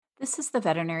This is the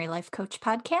Veterinary Life Coach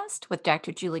Podcast with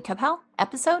Dr. Julie Capel,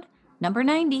 episode number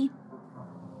 90.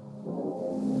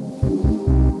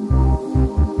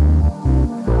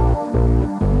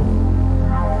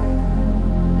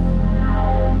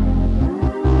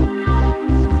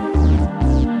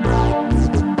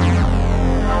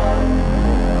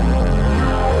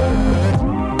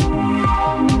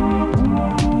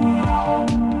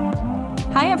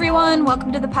 Hi, everyone.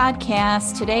 Welcome to the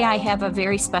podcast. Today, I have a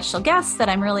very special guest that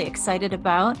I'm really excited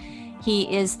about.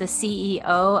 He is the CEO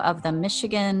of the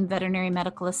Michigan Veterinary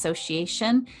Medical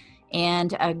Association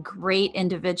and a great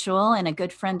individual and a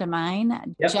good friend of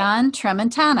mine, Yep. John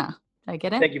Tramontana. Did I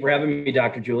get it? Thank you for having me,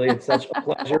 Dr. Julie. It's such a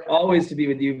pleasure always to be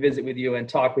with you, visit with you, and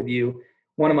talk with you.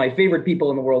 One of my favorite people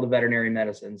in the world of veterinary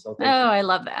medicine. So thank you. I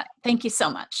love that. Thank you so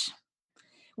much.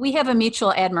 We have a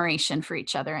mutual admiration for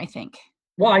each other, I think.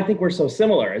 Well, I think we're so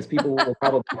similar, as people will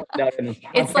probably find out in this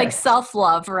podcast. It's like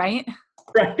self-love, right?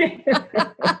 Right.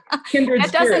 That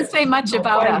doesn't say much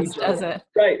about us, does it?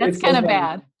 Right. That's kind of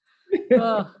bad.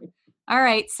 All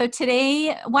right. So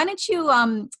today, why don't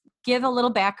you give a little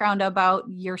background about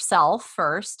yourself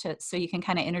first, so you can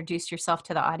kind of introduce yourself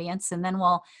to the audience, and then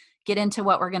we'll get into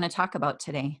what we're going to talk about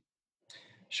today.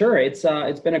 Sure. It's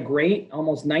been a great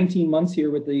almost 19 months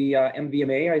here with the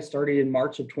MVMA. I started in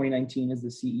March of 2019 as the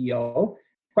CEO.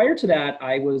 Prior to that,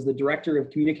 I was the Director of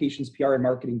Communications, PR, and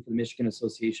Marketing for the Michigan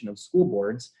Association of School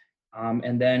Boards.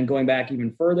 And then going back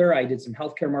even further, I did some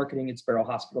healthcare marketing at Sparrow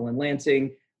Hospital in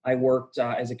Lansing. I worked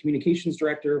as a communications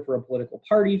director for a political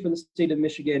party for the state of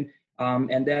Michigan.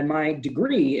 And then my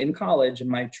degree in college and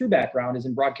my true background is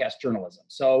in broadcast journalism.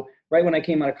 So right when I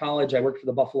came out of college, I worked for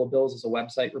the Buffalo Bills as a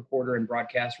website reporter and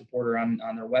broadcast reporter on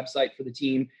their website for the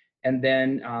team. And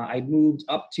then I moved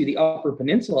up to the Upper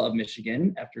Peninsula of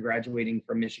Michigan after graduating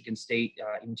from Michigan State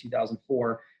in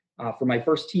 2004 for my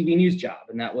first TV news job.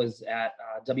 And that was at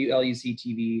WLUC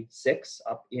TV 6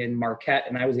 up in Marquette.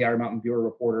 And I was the Iron Mountain Bureau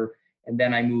reporter. And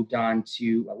then I moved on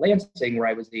to Lansing, where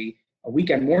I was a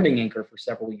weekend morning anchor for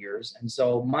several years. And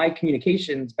so my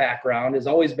communications background has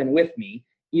always been with me,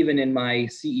 even in my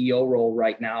CEO role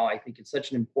right now. I think it's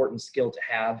such an important skill to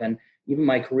have. And even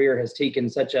my career has taken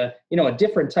such a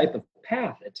different type of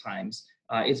path at times.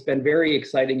 It's been very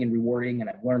exciting and rewarding, and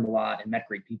I've learned a lot and met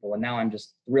great people. And now I'm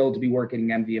just thrilled to be working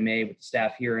in MVMA with the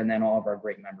staff here and then all of our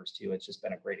great members too. It's just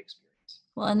been a great experience.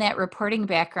 Well, and that reporting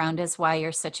background is why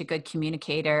you're such a good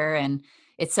communicator, and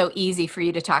it's so easy for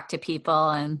you to talk to people,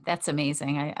 and that's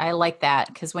amazing. I like that,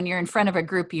 because when you're in front of a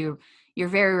group, you're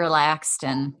very relaxed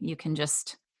and you can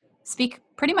just speak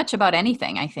pretty much about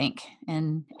anything, I think.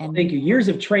 And thank you. Years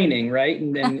of training, right?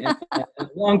 And a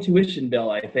long tuition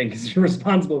bill, I think, is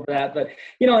responsible for that. But,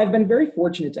 I've been very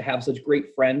fortunate to have such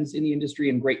great friends in the industry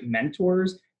and great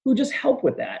mentors who just help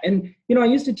with that. And, I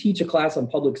used to teach a class on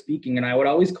public speaking, and I would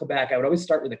always go back. I would always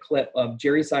start with a clip of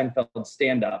Jerry Seinfeld's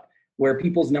stand-up, where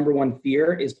people's number one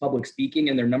fear is public speaking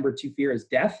and their number two fear is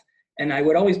death. And I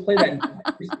would always play that and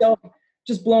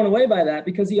just blown away by that,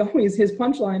 because his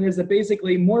punchline is that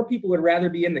basically more people would rather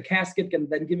be in the casket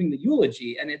than giving the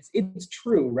eulogy. And it's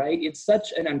true, right? It's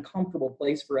such an uncomfortable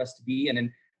place for us to be. And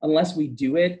unless we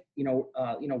do it,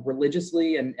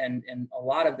 religiously and a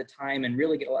lot of the time, and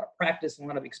really get a lot of practice and a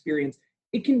lot of experience,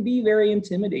 it can be very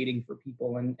intimidating for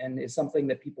people, and it's something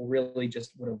that people really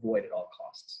just would avoid at all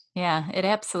costs. Yeah, it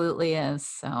absolutely is.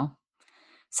 So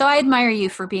I admire you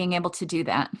for being able to do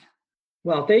that.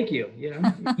 Well, thank you.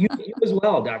 You as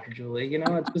well, Dr. Julie.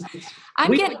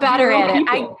 I'm getting better at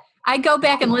it. I go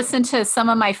back and listen to some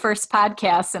of my first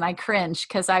podcasts and I cringe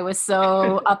because I was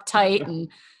so uptight and,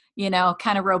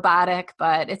 kind of robotic,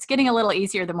 but it's getting a little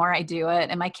easier the more I do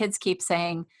it. And my kids keep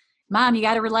saying, Mom, you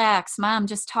got to relax. Mom,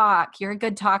 just talk. You're a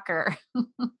good talker.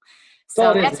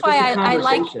 So that's why I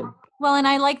like, and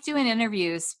I like doing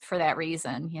interviews for that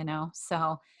reason,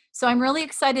 So I'm really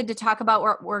excited to talk about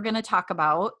what we're going to talk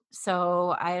about.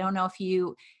 So I don't know if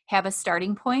you have a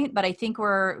starting point, but I think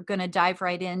we're going to dive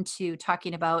right into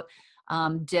talking about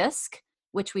DISC,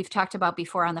 which we've talked about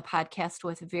before on the podcast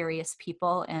with various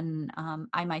people, and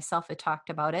I myself have talked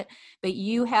about it. But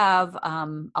you have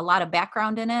a lot of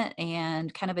background in it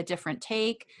and kind of a different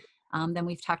take than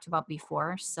we've talked about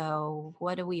before. So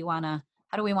how do we want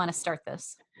to start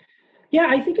this? Yeah,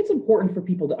 I think it's important for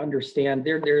people to understand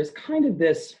there's kind of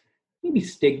this, maybe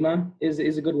stigma is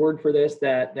a good word for this,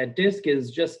 that DISC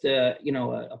is just a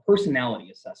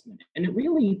personality assessment. And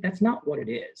that's not what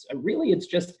it is. Really, it's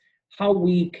just how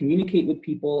we communicate with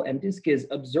people, and DISC is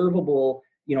observable,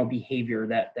 behavior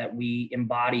that we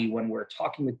embody when we're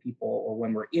talking with people or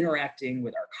when we're interacting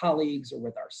with our colleagues or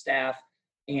with our staff.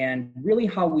 and really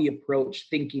how we approach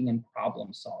thinking and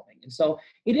problem solving. And so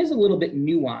it is a little bit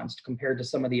nuanced compared to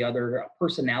some of the other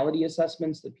personality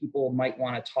assessments that people might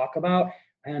want to talk about.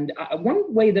 And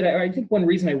one way that I think one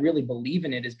reason I really believe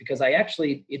in it is because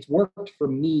it's worked for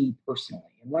me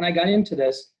personally. And when I got into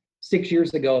this 6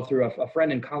 years ago through a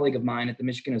friend and colleague of mine at the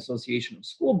Michigan Association of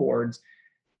School Boards,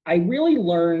 I really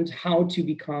learned how to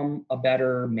become a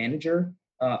better manager,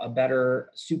 a better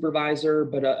supervisor,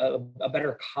 but a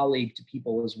better colleague to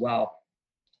people as well,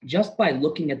 just by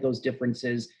looking at those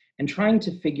differences and trying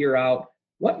to figure out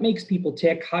what makes people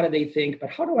tick, how do they think,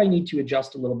 but how do I need to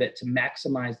adjust a little bit to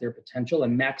maximize their potential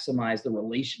and maximize the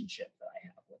relationship that I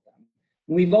have with them.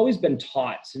 And we've always been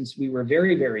taught since we were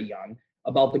very, very young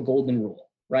about the golden rule,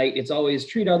 right? It's always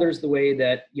treat others the way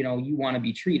that, you want to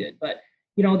be treated. But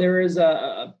there is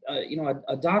a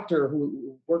doctor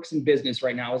who works in business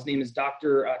right now. His name is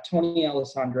Dr. Tony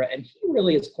Alessandra, and he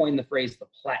really has coined the phrase the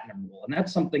platinum rule. And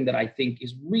that's something that I think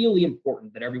is really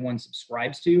important that everyone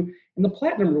subscribes to. And the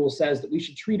platinum rule says that we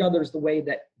should treat others the way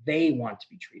that they want to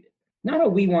be treated. Not how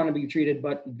we want to be treated,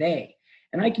 but they.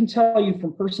 And I can tell you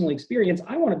from personal experience,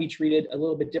 I want to be treated a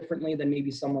little bit differently than maybe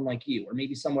someone like you, or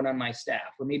maybe someone on my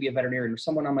staff, or maybe a veterinarian, or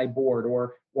someone on my board,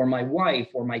 or my wife,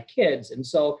 or my kids. And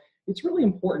so it's really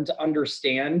important to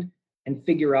understand and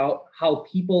figure out how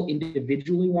people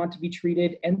individually want to be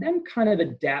treated, and then kind of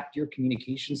adapt your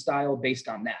communication style based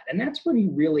on that. And that's where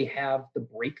you really have the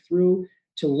breakthrough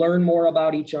to learn more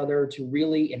about each other, to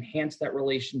really enhance that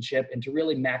relationship, and to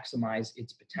really maximize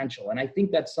its potential. And I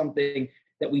think that's something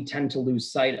that we tend to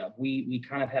lose sight of. We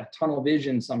kind of have tunnel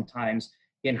vision sometimes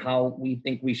in how we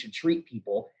think we should treat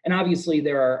people. And obviously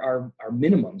there are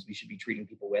minimums we should be treating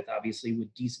people with, obviously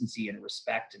with decency and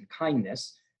respect and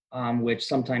kindness, which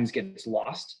sometimes gets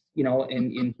lost,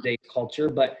 in today's culture.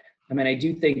 But I mean, I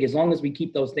do think as long as we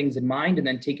keep those things in mind and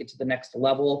then take it to the next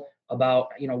level about,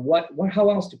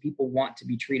 how else do people want to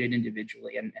be treated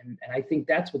individually? And I think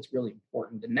that's what's really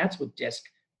important. And that's what DISC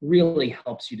really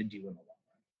helps you to do in the long run.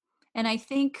 And I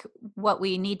think what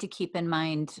we need to keep in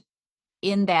mind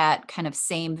in that kind of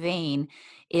same vein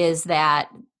is that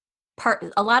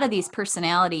a lot of these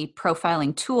personality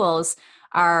profiling tools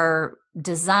are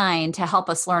designed to help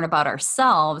us learn about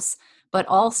ourselves, but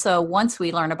also once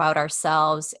we learn about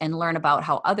ourselves and learn about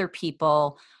how other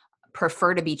people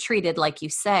prefer to be treated, like you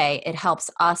say, it helps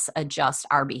us adjust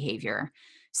our behavior.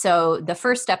 So the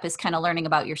first step is kind of learning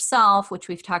about yourself, which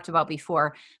we've talked about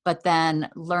before, but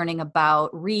then learning about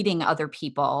reading other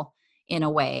people in a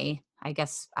way. I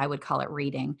guess I would call it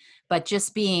reading, but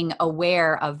just being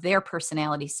aware of their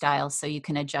personality styles so you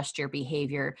can adjust your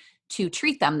behavior to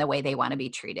treat them the way they want to be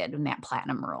treated in that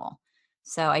platinum rule.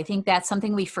 So I think that's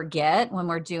something we forget when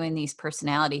we're doing these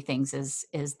personality things is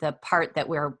the part that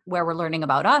where we're learning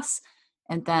about us,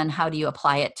 and then how do you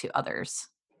apply it to others?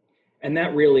 And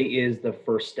that really is the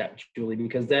first step, Julie,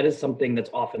 because that is something that's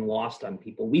often lost on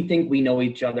people. We think we know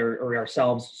each other or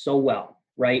ourselves so well,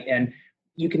 right? And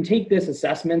you can take this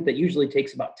assessment that usually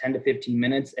takes about 10 to 15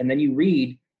 minutes, and then you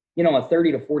read, a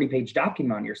 30 to 40 page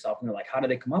document on yourself, and you're like, how did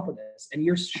they come up with this? And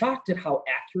you're shocked at how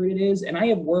accurate it is. And I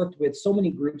have worked with so many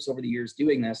groups over the years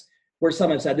doing this, where some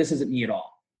have said, this isn't me at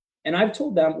all. And I've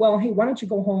told them, well, hey, why don't you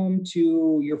go home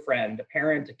to your friend, a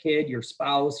parent, a kid, your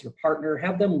spouse, your partner,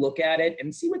 have them look at it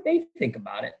and see what they think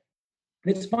about it.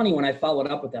 And it's funny when I followed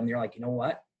up with them, they're like, you know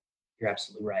what? You're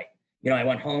absolutely right. I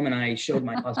went home and I showed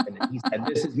my husband and he said,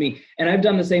 this is me. And I've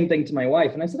done the same thing to my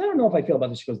wife. And I said, I don't know if I feel about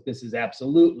this. She goes, this is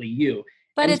absolutely you.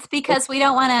 But and it's because we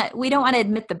don't want to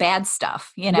admit the bad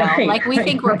stuff, Right, like we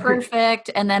think we're right. perfect.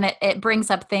 And then it brings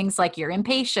up things like you're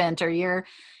impatient or you're,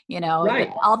 Right.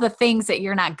 all the things that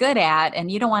you're not good at. And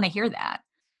you don't want to hear that.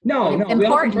 No, it's we often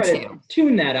important try to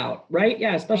tune that out, right?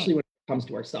 Yeah, especially when it comes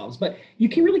to ourselves. But you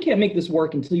really can't make this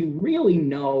work until you really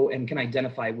know and can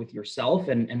identify with yourself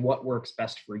and what works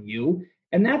best for you.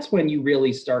 And that's when you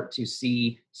really start to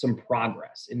see some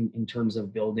progress in terms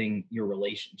of building your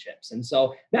relationships. And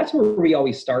so that's where we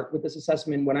always start with this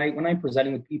assessment. When I'm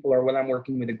presenting with people or when I'm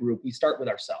working with a group, we start with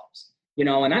ourselves, and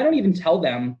I don't even tell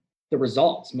them the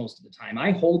results most of the time.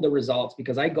 I hold the results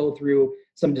because I go through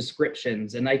some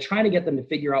descriptions and I try to get them to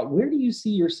figure out, where do you see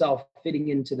yourself fitting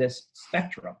into this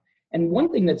spectrum? And one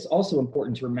thing that's also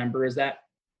important to remember is that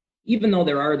even though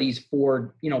there are these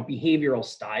 4, behavioral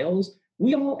styles,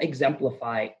 we all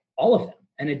exemplify all of them.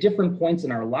 And at different points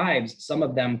in our lives, some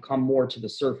of them come more to the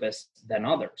surface than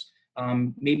others.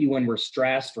 Maybe when we're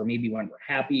stressed, or maybe when we're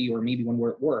happy, or maybe when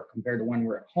we're at work compared to when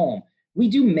we're at home. We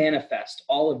do manifest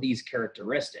all of these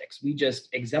characteristics. We just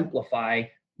exemplify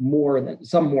more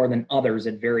than others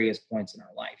at various points in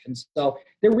our life. And so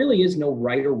there really is no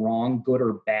right or wrong, good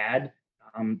or bad,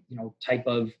 type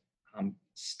of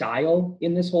style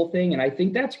in this whole thing. And I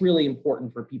think that's really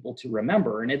important for people to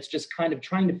remember. And it's just kind of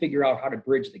trying to figure out how to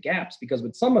bridge the gaps, because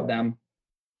with some of them,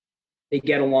 they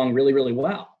get along really, really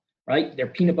well, right? They're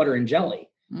peanut butter and jelly.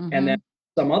 Mm-hmm. And then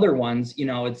some other ones,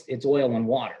 it's oil and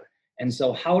water. And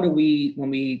so how do we, when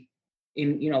we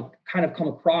kind of come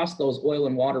across those oil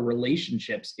and water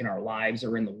relationships in our lives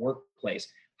or in the workplace,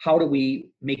 how do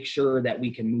we make sure that we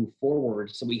can move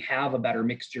forward so we have a better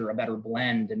mixture, a better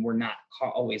blend, and we're not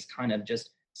always kind of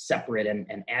just separate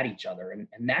and at each other.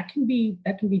 And that can be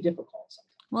difficult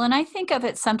sometimes. Well, and I think of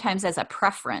it sometimes as a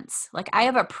preference. Like I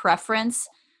have a preference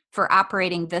for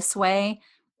operating this way,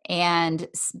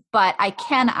 but I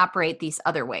can operate these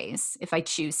other ways if I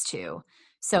choose to.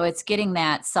 So it's getting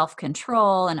that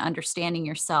self-control and understanding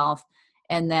yourself,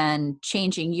 and then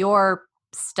changing your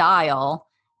style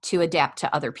to adapt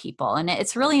to other people. And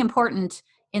it's really important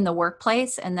in the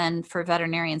workplace, and then for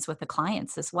veterinarians with the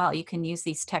clients as well. You can use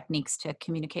these techniques to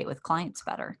communicate with clients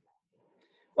better.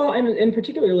 Well, and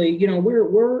particularly,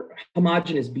 we're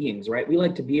homogenous beings, right? We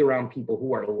like to be around people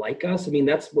who are like us. I mean,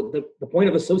 that's what the point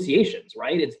of associations,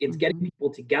 right? It's getting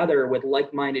people together with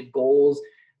like-minded goals,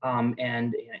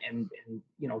 and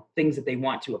things that they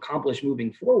want to accomplish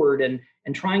moving forward, and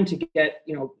trying to get,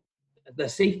 the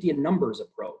safety in numbers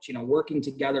approach, working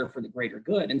together for the greater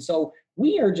good. And so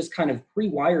we are just kind of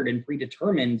pre-wired and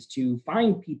predetermined to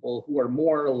find people who are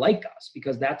more like us,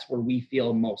 because that's where we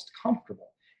feel most comfortable.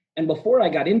 And before I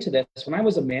got into this, when I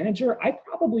was a manager, I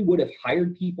probably would have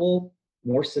hired people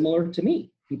more similar to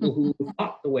me, people who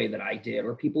thought the way that I did,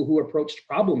 or people who approached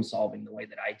problem solving the way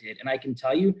that I did. And I can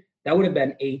tell you that would have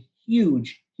been a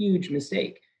huge, huge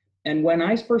mistake. And when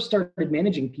I first started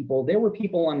managing people, there were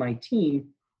people on my team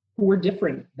who were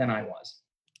different than I was.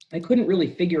 I couldn't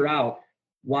really figure out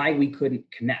why we couldn't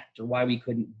connect or why we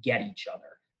couldn't get each other.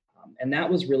 And that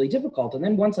was really difficult. And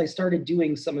then once I started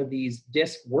doing some of these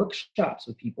DISC workshops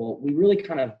with people, we really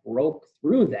kind of broke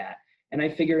through that. And I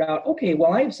figured out, okay,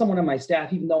 well, I have someone on my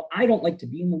staff, even though I don't like to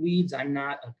be in the weeds, I'm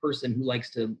not a person who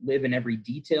likes to live in every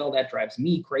detail. That drives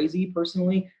me crazy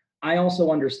personally. I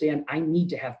also understand I need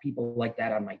to have people like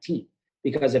that on my team.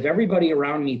 Because if everybody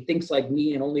around me thinks like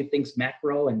me and only thinks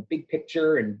macro and big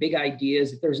picture and big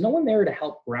ideas, if there's no one there to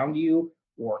help ground you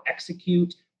or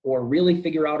execute or really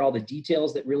figure out all the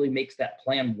details that really makes that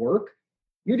plan work,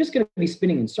 you're just going to be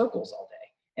spinning in circles all day.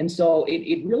 And so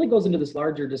it really goes into this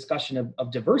larger discussion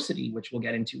of diversity, which we'll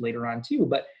get into later on too,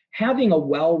 but having a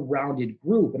well-rounded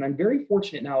group. And I'm very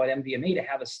fortunate now at MVMA to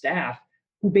have a staff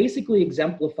who basically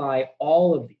exemplify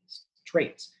all of these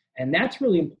traits. And that's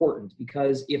really important,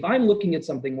 because if I'm looking at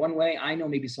something one way, I know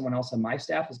maybe someone else on my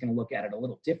staff is going to look at it a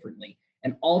little differently.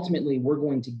 And ultimately, we're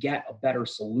going to get a better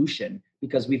solution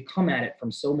because we've come at it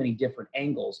from so many different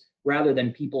angles, rather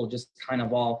than people just kind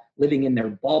of all living in their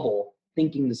bubble,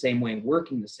 thinking the same way,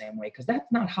 working the same way, because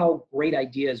that's not how great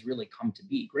ideas really come to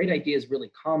be. Great ideas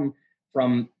really come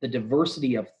from the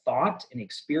diversity of thought and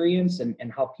experience, and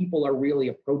how people are really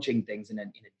approaching things in a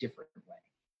different way.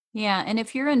 Yeah. And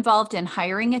if you're involved in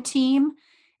hiring a team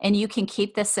and you can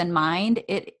keep this in mind,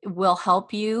 it will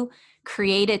help you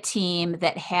create a team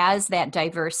that has that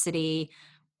diversity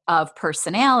of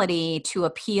personality to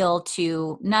appeal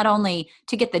to, not only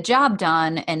to get the job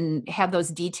done and have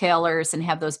those detailers and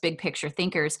have those big picture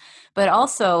thinkers, but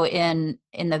also in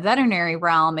the veterinary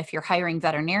realm, if you're hiring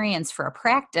veterinarians for a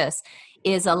practice,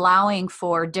 is allowing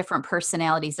for different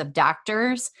personalities of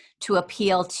doctors to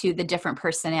appeal to the different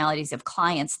personalities of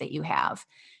clients that you have.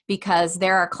 Because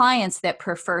there are clients that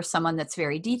prefer someone that's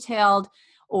very detailed,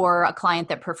 or a client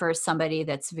that prefers somebody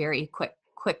that's very quick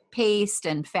paced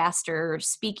and faster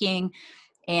speaking.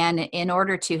 And in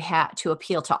order to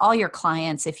appeal to all your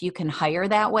clients, if you can hire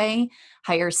that way,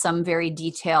 hire some very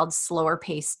detailed, slower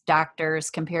paced doctors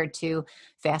compared to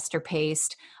faster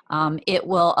paced, it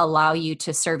will allow you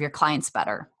to serve your clients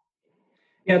better.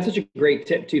 Yeah, it's such a great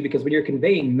tip too, because when you're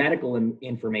conveying medical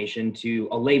information to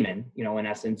a layman, in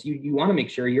essence, you want to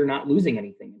make sure you're not losing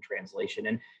anything in translation.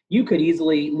 And you could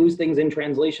easily lose things in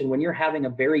translation when you're having a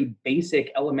very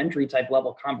basic elementary type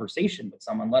level conversation with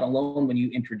someone, let alone when you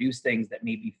introduce things that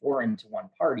may be foreign to one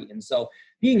party. And so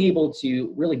being able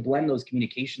to really blend those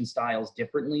communication styles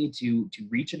differently to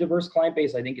reach a diverse client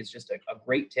base, I think is just a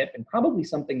great tip, and probably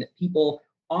something that people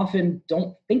often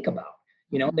don't think about.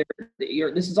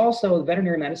 This is also,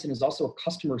 veterinary medicine is also a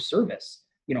customer service,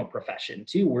 profession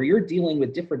too, where you're dealing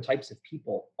with different types of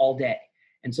people all day.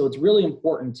 And so it's really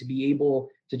important to be able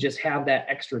to just have that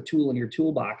extra tool in your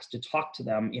toolbox to talk to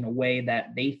them in a way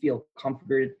that they feel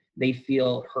comforted, they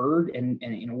feel heard, and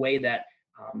in a way that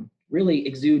really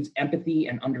exudes empathy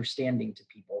and understanding to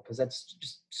people, because that's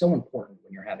just so important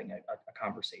when you're having a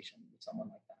conversation with someone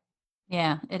like that.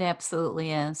 Yeah, it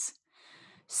absolutely is.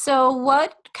 So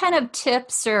what kind of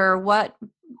tips or what,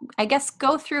 I guess,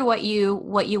 go through what you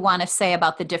want to say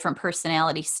about the different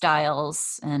personality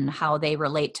styles and how they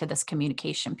relate to this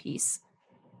communication piece.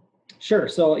 Sure.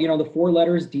 So, the four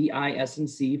letters D, I, S, and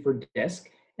C for DISC.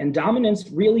 And dominance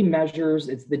really measures,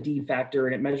 it's the D factor,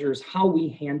 and it measures how we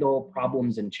handle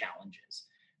problems and challenges.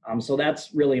 So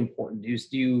that's really important.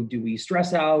 Do we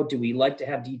stress out? Do we like to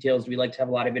have details? Do we like to have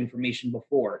a lot of information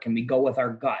before? Can we go with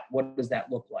our gut? What does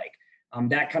that look like?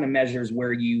 That kind of measures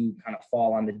where you kind of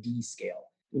fall on the D scale.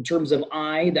 In terms of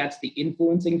I, that's the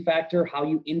influencing factor, how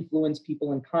you influence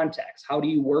people in context. How do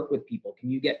you work with people? Can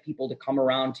you get people to come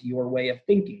around to your way of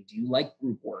thinking? Do you like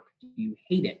group work? Do you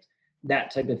hate it?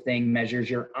 That type of thing measures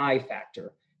your I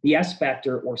factor. The S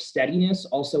factor, or steadiness,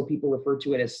 also people refer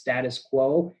to it as status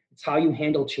quo. It's how you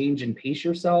handle change and pace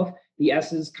yourself. The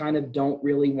S's kind of don't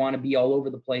really want to be all over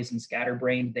the place and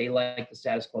scatterbrained. They like the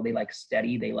status quo. They like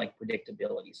steady. They like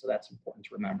predictability. So that's important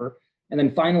to remember. And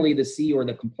then finally, the C, or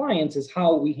the compliance, is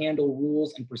how we handle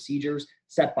rules and procedures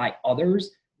set by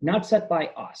others, not set by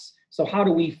us. So how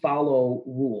do we follow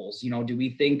rules? Do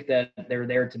we think that they're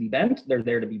there to be bent, they're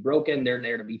there to be broken, they're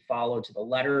there to be followed to the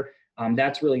letter?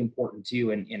 That's really important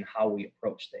too in how we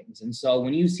approach things. And so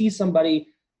when you see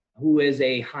somebody who is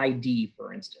a high D,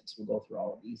 for instance, we'll go through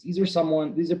all of these. These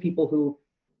are people who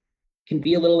can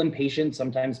be a little impatient.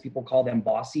 Sometimes people call them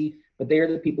bossy, but they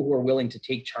are the people who are willing to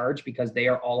take charge because they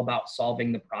are all about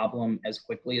solving the problem as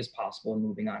quickly as possible and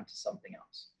moving on to something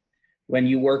else. When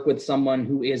you work with someone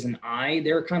who is an I,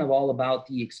 they're kind of all about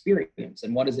the experience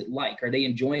and what is it like? Are they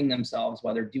enjoying themselves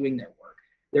while they're doing their work?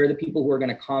 They're the people who are going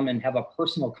to come and have a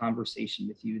personal conversation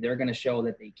with you. They're going to show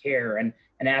that they care and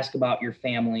ask about your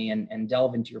family and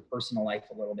delve into your personal life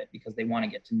a little bit because they want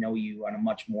to get to know you on a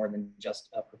much more than just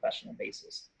a professional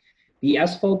basis. The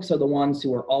S folks are the ones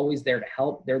who are always there to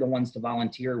help. They're the ones to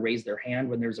volunteer, raise their hand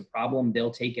when there's a problem. They'll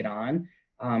take it on.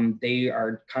 They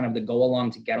are kind of the go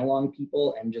along to get along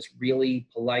people and just really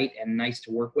polite and nice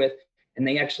to work with. And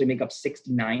they actually make up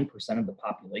 69% of the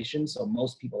population. So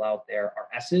most people out there are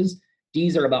S's.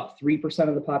 D's are about 3%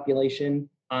 of the population.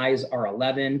 I's are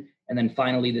 11. And then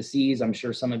finally the C's, I'm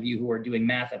sure some of you who are doing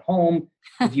math at home,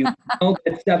 if you know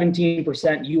that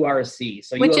 17%, you are a C.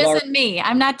 So Which isn't me.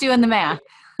 I'm not doing the math.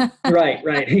 Right,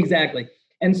 exactly.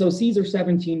 And so C's are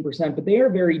 17%, but they are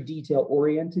very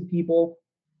detail-oriented people.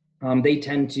 They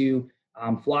tend to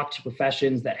flock to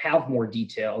professions that have more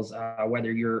details,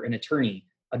 whether you're an attorney,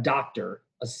 a doctor,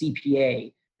 a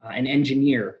CPA, an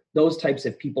engineer. Those types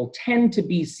of people tend to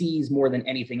be C's more than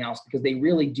anything else because they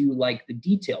really do like the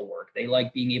detail work. They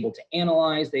like being able to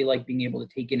analyze. They like being able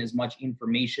to take in as much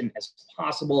information as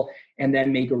possible and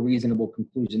then make a reasonable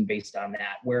conclusion based on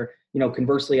that. Where,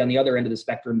 conversely, on the other end of the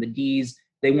spectrum, the D's,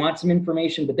 they want some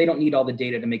information, but they don't need all the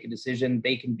data to make a decision.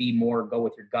 They can be more go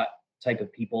with your gut type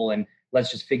of people and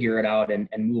let's just figure it out and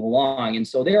move along. And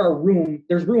so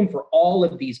there's room for all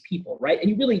of these people, right? And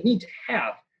you really need to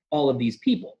have all of these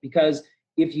people because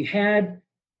if you had,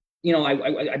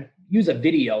 I use a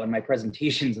video in my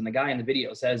presentations and the guy in the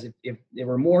video says if there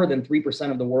were more than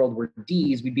 3% of the world were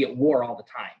D's, we'd be at war all the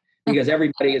time because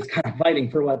everybody is kind of fighting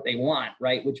for what they want,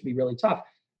 right? Which would be really tough.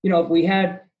 If we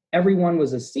had everyone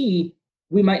was a C,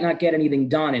 we might not get anything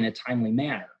done in a timely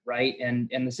manner, right? And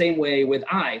the same way with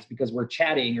I's because we're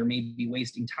chatting or maybe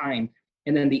wasting time.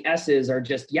 And then the S's are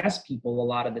just yes people a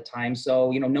lot of the time.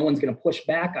 So, no one's going to push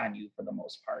back on you for the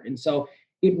most part. And so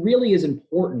it really is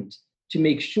important to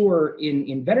make sure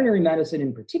in veterinary medicine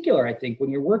in particular, I think,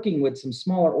 when you're working with some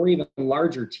smaller or even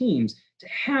larger teams, to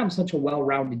have such a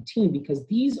well-rounded team because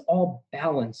these all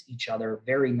balance each other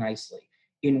very nicely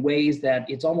in ways that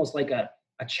it's almost like a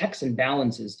checks and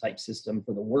balances type system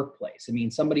for the workplace. I mean,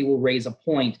 somebody will raise a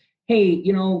point. Hey,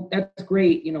 that's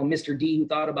great, Mr. D who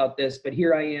thought about this, but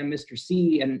here I am, Mr.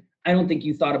 C, and I don't think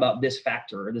you thought about this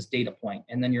factor or this data point.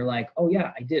 And then you're like, oh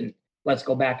yeah, I didn't. Let's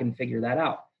go back and figure that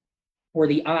out. Or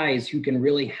the I's who can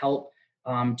really help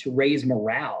to raise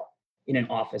morale in an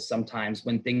office sometimes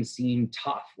when things seem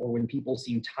tough or when people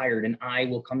seem tired. And I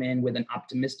will come in with an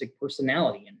optimistic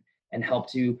personality and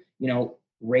help to,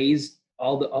 raise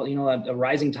a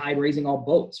rising tide, raising all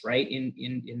boats, right,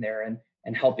 in there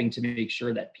and helping to make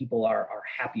sure that people are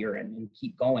happier and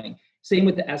keep going. Same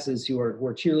with the S's who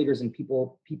are cheerleaders and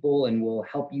people and will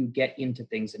help you get into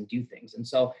things and do things. And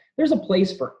so there's a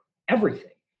place for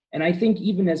everything. And I think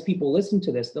even as people listen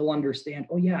to this, they'll understand,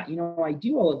 oh yeah, I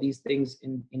do all of these things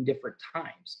in different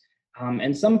times.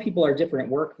 And some people are different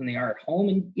at work than they are at home.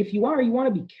 And if you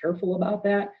want to be careful about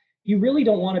that. You really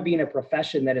don't want to be in a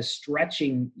profession that is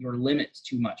stretching your limits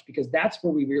too much because that's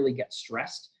where we really get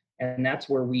stressed. And that's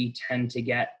where we tend to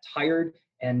get tired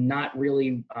and not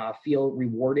really feel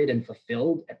rewarded and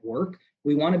fulfilled at work.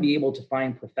 We want to be able to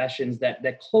find professions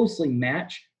that closely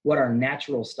match what our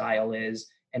natural style is,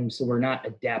 and so we're not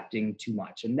adapting too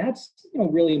much. And that's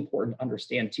really important to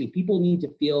understand too. People need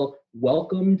to feel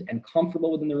welcomed and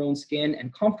comfortable within their own skin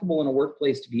and comfortable in a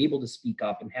workplace to be able to speak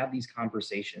up and have these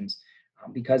conversations.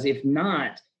 Because if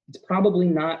not, it's probably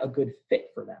not a good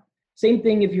fit for them. Same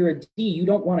thing if you're a D, you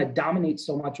don't want to dominate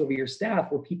so much over your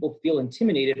staff where people feel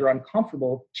intimidated or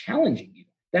uncomfortable challenging you.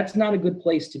 That's not a good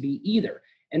place to be either.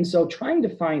 And so trying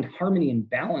to find harmony and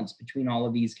balance between all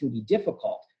of these can be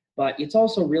difficult. But it's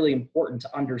also really important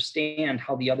to understand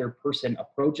how the other person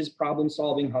approaches problem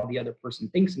solving, how the other person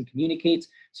thinks and communicates,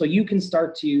 so you can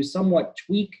start to somewhat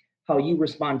tweak how you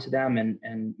respond to them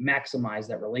and maximize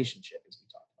that relationship, as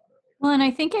we talked about earlier. Well, and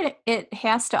I think it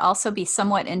has to also be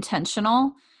somewhat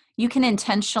intentional. You can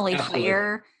intentionally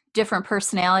hire different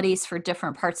personalities for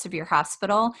different parts of your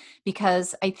hospital,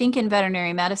 because I think in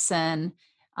veterinary medicine,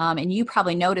 and you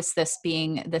probably noticed this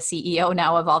being the CEO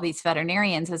now of all these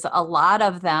veterinarians, is a lot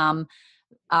of them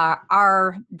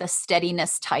are the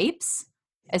steadiness types,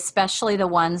 especially the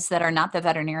ones that are not the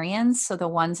veterinarians, so the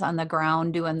ones on the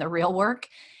ground doing the real work.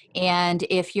 And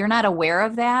if you're not aware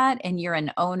of that and you're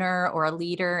an owner or a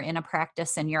leader in a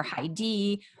practice and you're high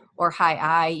D or high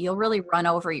I, you'll really run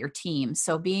over your team.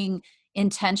 So being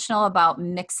intentional about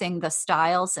mixing the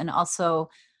styles and also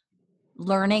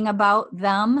learning about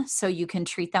them so you can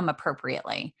treat them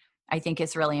appropriately, I think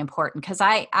is really important. Because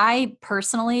I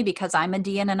personally, because I'm a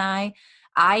D and an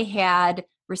I had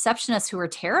receptionists who were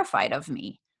terrified of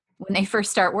me when they first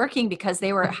start working because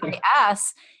they were high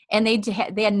S and they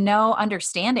had no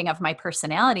understanding of my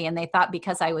personality, and they thought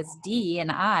because I was D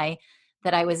and I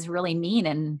that I was really mean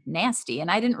and nasty, and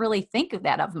I didn't really think of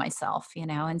that of myself,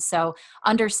 and so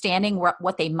understanding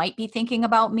what they might be thinking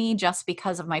about me just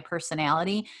because of my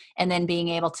personality, and then being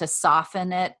able to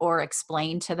soften it or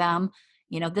explain to them,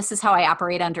 this is how I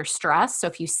operate under stress. So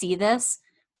if you see this,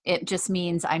 it just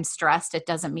means I'm stressed. It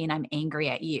doesn't mean I'm angry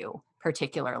at you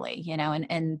particularly,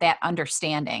 and that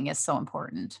understanding is so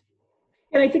important.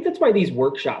 And I think that's why these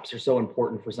workshops are so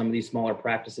important for some of these smaller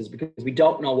practices, because we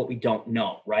don't know what we don't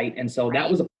know, right? And so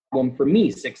that was a problem for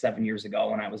me 6-7 years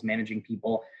ago when I was managing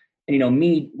people. And,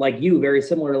 me, like you, very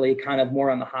similarly, kind of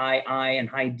more on the high I and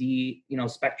high D,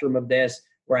 spectrum of this,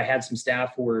 where I had some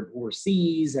staff who were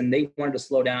C's and they wanted to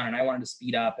slow down and I wanted to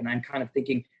speed up. And I'm kind of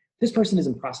thinking, this person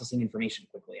isn't processing information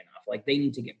quickly enough. Like, they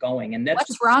need to get going. And that's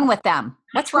what's wrong with them?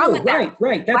 What's wrong with them?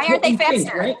 Right. That's why aren't they faster?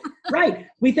 Think, right? Right.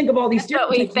 We think of all these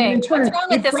stereotypes. In turn, what's wrong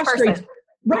with this person?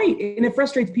 Right. And it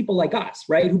frustrates people like us,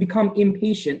 right, who become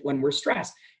impatient when we're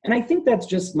stressed. And I think that's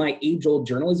just my age-old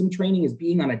journalism training, is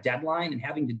being on a deadline and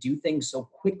having to do things so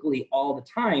quickly all the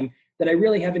time that I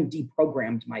really haven't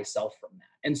deprogrammed myself from that.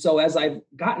 And so as I've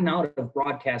gotten out of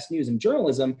broadcast news and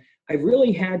journalism, I've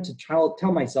really had to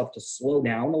tell myself to slow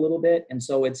down a little bit. And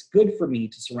so it's good for me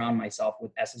to surround myself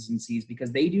with S's and C's,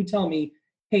 because they do tell me,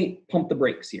 hey, pump the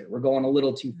brakes here. We're going a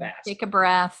little too fast. Take a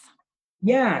breath.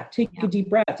 Yeah, take a deep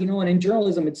breath. And in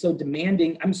journalism, it's so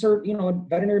demanding. I'm sure,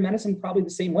 veterinary medicine, probably the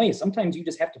same way. Sometimes you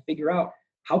just have to figure out,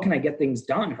 how can I get things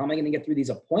done? How am I going to get through these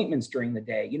appointments during the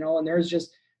day? And there's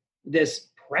just this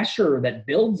pressure that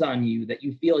builds on you that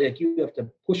you feel like you have to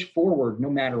push forward no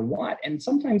matter what. And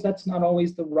sometimes that's not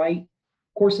always the right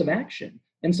course of action.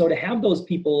 And so to have those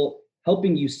people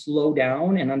helping you slow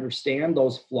down and understand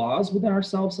those flaws within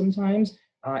ourselves sometimes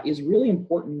is really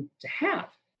important to have.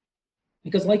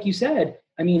 Because like you said,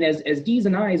 I mean, as D's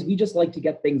and I's, we just like to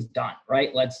get things done,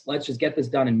 right? Let's just get this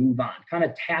done and move on. Kind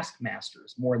of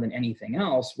taskmasters more than anything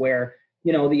else, where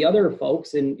the other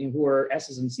folks who are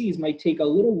S's and C's might take a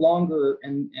little longer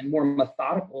and more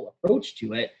methodical approach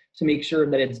to it to make sure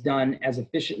that it's done as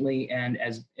efficiently and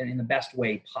in the best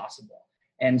way possible.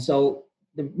 And so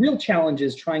the real challenge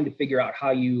is trying to figure out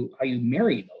how you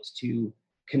marry those two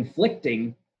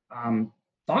conflicting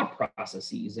thought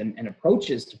processes and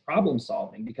approaches to problem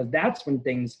solving, because that's when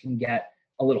things can get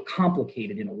a little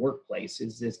complicated in a workplace.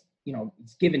 Is this,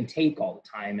 it's give and take all the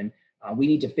time. And we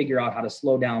need to figure out how to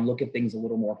slow down, look at things a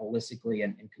little more holistically,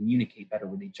 and communicate better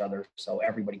with each other so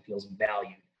everybody feels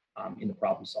valued in the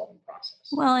problem solving process.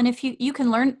 Well, and if you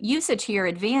can use it to your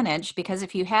advantage, because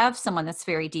if you have someone that's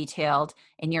very detailed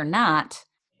and you're not,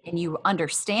 and you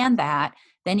understand that,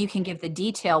 then you can give the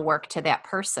detail work to that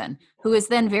person who is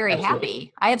then very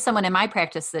happy. I have someone in my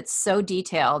practice that's so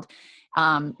detailed.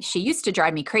 She used to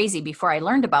drive me crazy before I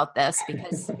learned about this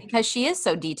because she is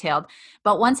so detailed.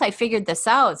 But once I figured this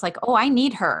out, it's like, oh, I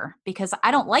need her because I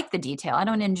don't like the detail. I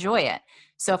don't enjoy it.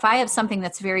 So if I have something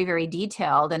that's very, very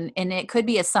detailed, and it could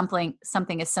be something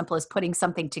as simple as putting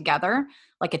something together,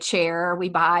 like a chair we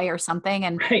buy or something.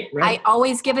 And Right. I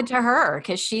always give it to her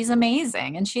because she's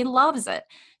amazing and she loves it.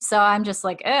 So I'm just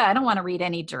like, I don't want to read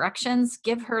any directions.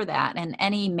 Give her that, and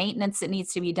any maintenance that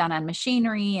needs to be done on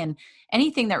machinery and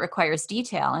anything that requires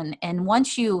detail. And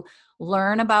once you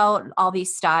learn about all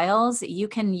these styles, you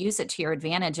can use it to your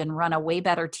advantage and run a way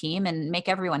better team and make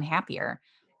everyone happier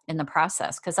in the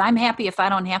process. Because I'm happy if I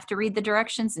don't have to read the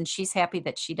directions, and she's happy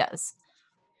that she does.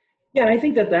 Yeah, and I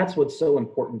think that that's what's so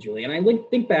important, Julie. And I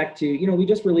think back to, we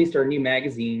just released our new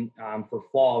magazine for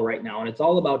fall right now, and it's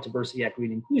all about diversity, equity,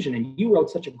 and inclusion. And you wrote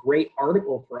such a great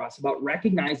article for us about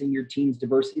recognizing your team's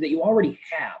diversity that you already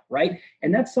have, right?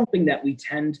 And that's something that we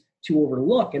tend to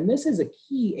overlook. And this is a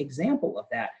key example of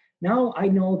that. Now I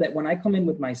know that when I come in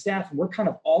with my staff and we're kind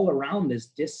of all around this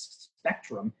DISC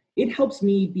spectrum, it helps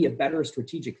me be a better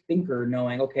strategic thinker,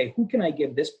 knowing, okay, who can I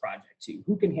give this project to?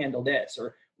 Who can handle this?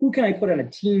 Or who can I put on a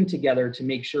team together to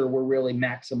make sure we're really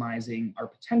maximizing our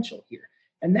potential here?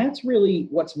 And that's really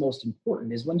what's most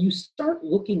important, is when you start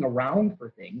looking around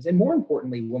for things, and more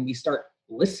importantly, when we start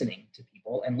listening to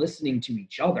people and listening to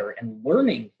each other and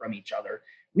learning from each other,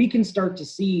 we can start to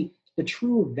see the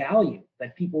true value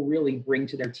that people really bring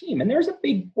to their team. And there's a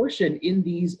big portion in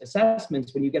these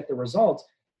assessments when you get the results.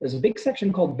 There's a big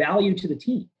section called value to the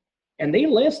team. And they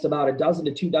list about a dozen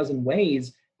to 24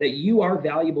 ways that you are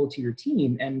valuable to your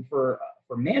team. And for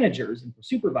managers and for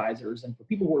supervisors and for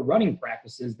people who are running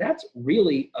practices, that's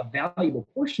really a valuable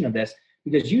portion of this,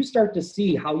 because you start to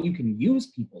see how you can use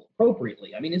people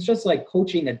appropriately. I mean, it's just like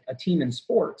coaching a team in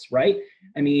sports, right?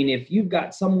 I mean, if you've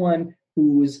got someone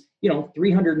who's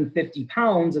 350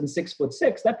 pounds and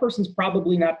 6'6", that person's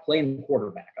probably not playing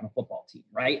quarterback on a football team,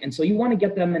 right? And so you want to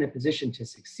get them in a position to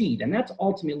succeed. And that's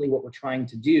ultimately what we're trying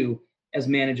to do as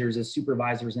managers, as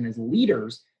supervisors, and as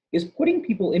leaders, is putting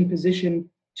people in position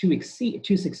to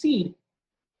succeed,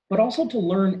 but also to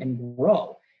learn and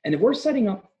grow. And if we're setting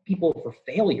up people for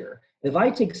failure, if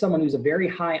I take someone who's a very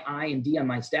high I and D on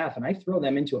my staff and I throw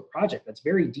them into a project that's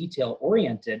very detail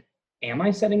oriented, am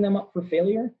I setting them up for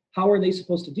failure? How are they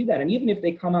supposed to do that? And even if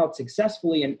they come out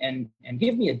successfully and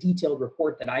give me a detailed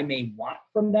report that I may want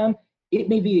from them, it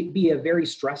may be a very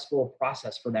stressful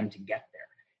process for them to get there.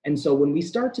 And so when we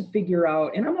start to figure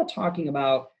out, and I'm not talking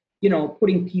about,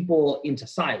 putting people into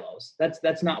silos.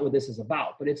 That's not what this is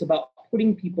about, but it's about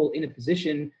putting people in a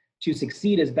position to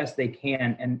succeed as best they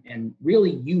can and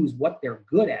really use what they're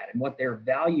good at and what their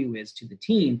value is to the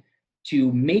team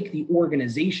to make the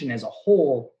organization as a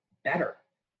whole better.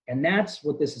 And that's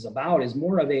what this is about, is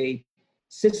more of a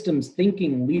systems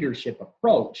thinking leadership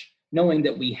approach, knowing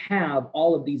that we have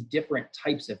all of these different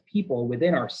types of people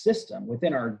within our system,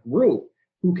 within our group,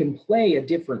 who can play a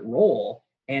different role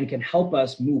and can help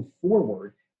us move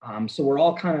forward. So we're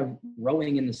all kind of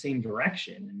rowing in the same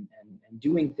direction and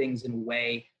doing things in a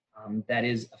way that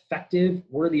is effective,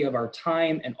 worthy of our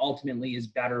time, and ultimately is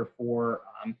better for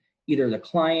either the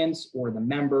clients or the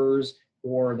members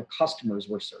or the customers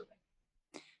we're serving.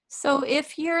 So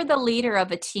if you're the leader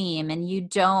of a team and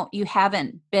you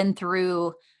haven't been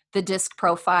through the DISC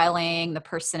profiling,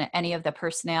 any of the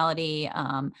personality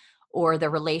or the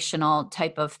relational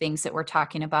type of things that we're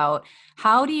talking about,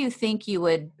 how do you think you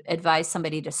would advise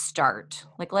somebody to start?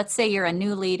 Like, let's say you're a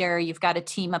new leader, you've got a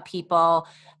team of people,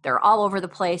 they're all over the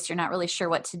place, you're not really sure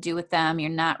what to do with them, you're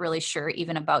not really sure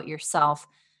even about yourself.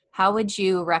 How would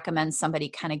you recommend somebody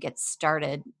kind of get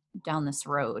started down this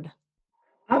road?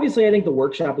 Obviously, I think the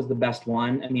workshop is the best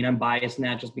one. I mean, I'm biased in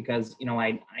that just because,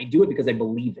 I do it because I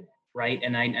believe in it, right?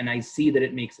 And I see that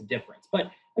it makes a difference. But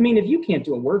I mean, if you can't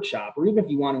do a workshop, or even if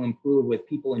you want to improve with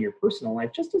people in your personal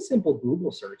life, just a simple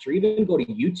Google search, or even go to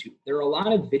YouTube. There are a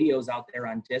lot of videos out there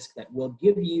on DISC that will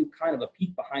give you kind of a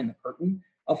peek behind the curtain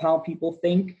of how people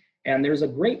think. And there's a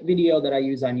great video that I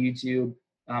use on YouTube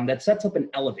that sets up an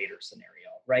elevator scenario,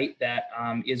 right? That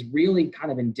is really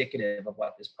kind of indicative of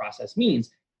what this process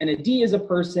means. And a D is a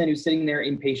person who's sitting there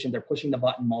impatient. They're pushing the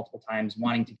button multiple times,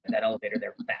 wanting to get that elevator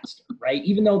there faster, right?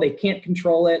 Even though they can't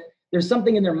control it, there's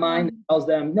something in their mind that tells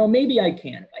them, no, maybe I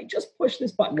can. If I just push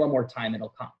this button one more time, it'll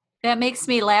come. That makes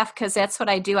me laugh because that's what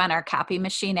I do on our copy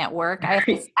machine at work. I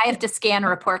have to scan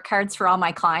report cards for all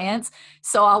my clients.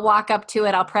 So I'll walk up to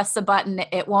it, I'll press the button,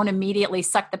 it won't immediately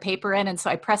suck the paper in. And so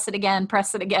I press it again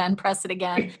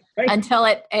right. Until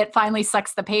it finally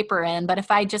sucks the paper in. But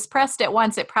if I just pressed it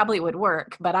once, it probably would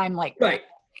work. But I'm like, right.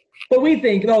 But we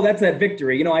think, oh, that's that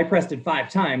victory. I pressed it 5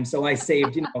 times, so I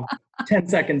saved, 10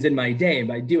 seconds in my day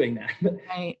by doing that.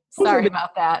 Right. Sorry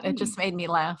about that. It just made me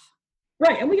laugh.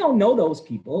 Right. And we all know those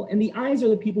people. And the I's are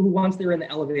the people who, once they're in the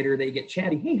elevator, they get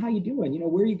chatty. Hey, how you doing?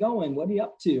 Where are you going? What are you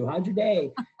up to? How's your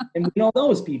day? And we know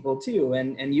those people too.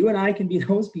 And you and I can be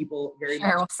those people very much.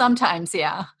 Well, sometimes,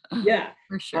 yeah. Yeah.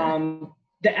 For sure.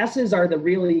 The S's are the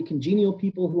really congenial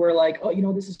people who are like,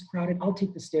 oh, this is crowded. I'll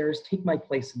take the stairs. Take my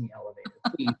place in the elevator,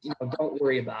 please. Don't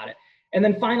worry about it. And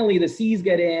then finally, the C's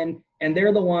get in, and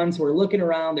they're the ones who are looking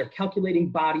around. They're calculating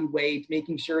body weight,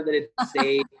 making sure that it's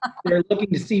safe. They're looking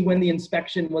to see when the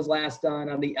inspection was last done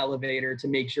on the elevator to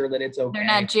make sure that it's okay. They're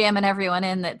not jamming everyone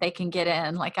in that they can get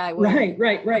in like I would.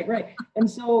 Right.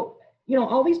 And so,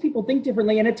 all these people think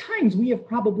differently. And at times we have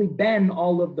probably been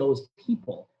all of those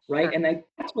people, right? Sure. And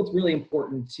that's what's really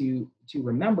important to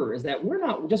remember, is that we're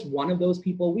not just one of those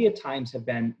people. We at times have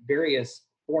been various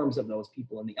forms of those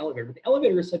people in the elevator. But the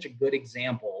elevator is such a good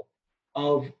example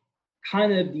of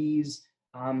kind of these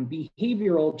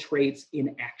behavioral traits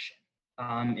in action,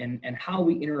 and how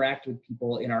we interact with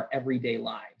people in our everyday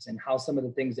lives, and how some of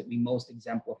the things that we most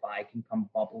exemplify can come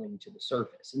bubbling to the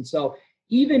surface. And so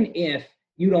even if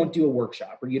you don't do a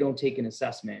workshop, or you don't take an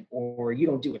assessment, or you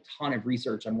don't do a ton of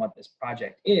research on what this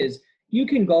project is, you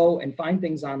can go and find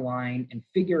things online and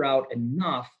figure out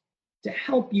enough to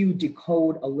help you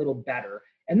decode a little better.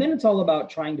 And then it's all about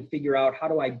trying to figure out, how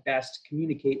do I best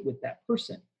communicate with that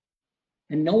person?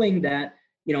 And knowing that,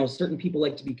 certain people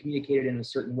like to be communicated in a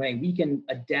certain way, we can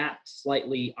adapt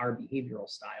slightly our behavioral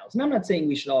styles. And I'm not saying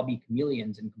we should all be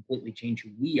chameleons and completely change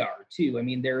who we are too. I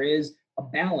mean, there is a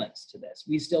balance to this.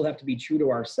 We still have to be true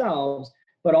to ourselves,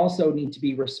 but also need to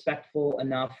be respectful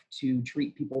enough to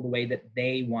treat people the way that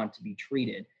they want to be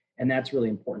treated. And that's really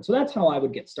important. So that's how I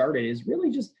would get started, is really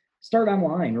just start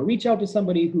online, or reach out to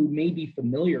somebody who may be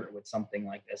familiar with something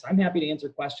like this. I'm happy to answer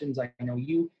questions. I know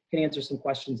you can answer some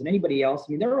questions, and anybody else.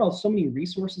 I mean, there are so many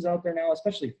resources out there now,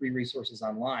 especially free resources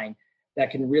online,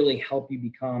 that can really help you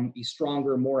become a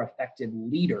stronger, more effective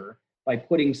leader by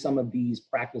putting some of these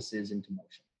practices into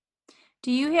motion.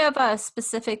 Do you have a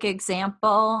specific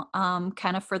example,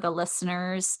 kind of for the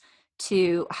listeners,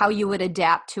 to how you would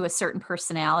adapt to a certain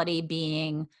personality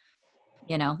being,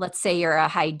 let's say you're a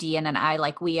high D and an I,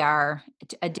 like we are,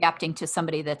 adapting to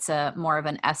somebody that's a more of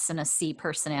an S and a C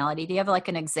personality? Do you have like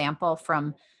an example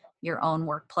from your own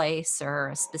workplace, or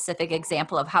a specific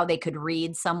example of how they could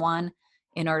read someone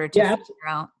in order to figure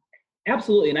out?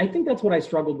 Absolutely. And I think that's what I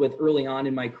struggled with early on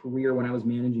in my career when I was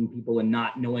managing people and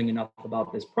not knowing enough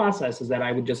about this process, is that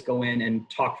I would just go in and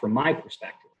talk from my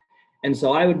perspective. And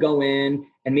so I would go in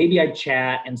and maybe I'd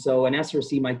chat. And so an S or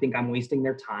C might think I'm wasting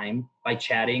their time by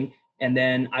chatting. And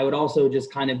then I would also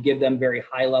just kind of give them very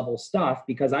high level stuff,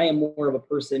 because I am more of a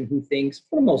person who thinks,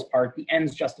 for the most part, the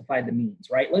ends justify the means,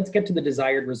 right? Let's get to the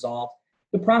desired result.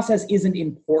 The process isn't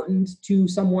important to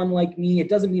someone like me. It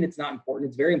doesn't mean it's not important.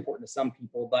 It's very important to some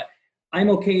people, but I'm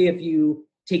okay if you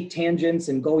take tangents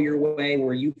and go your way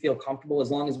where you feel comfortable, as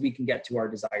long as we can get to our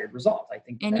desired result. I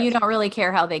think. And you don't really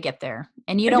care how they get there,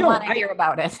 and you don't want to hear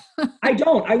about it. I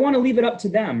don't. I want to leave it up to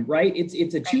them, right? It's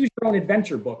a choose your own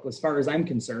adventure book, as far as I'm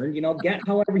concerned. Get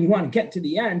however you want to get to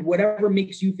the end, whatever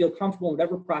makes you feel comfortable,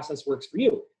 whatever process works for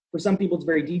you. For some people, it's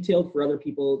very detailed. For other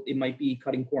people, it might be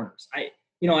cutting corners.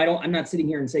 I'm not sitting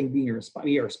here and saying be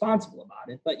irresponsible about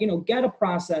it, but, get a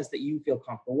process that you feel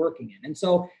comfortable working in. And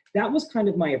so that was kind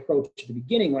of my approach at the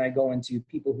beginning when I go into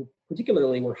people who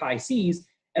particularly were high C's,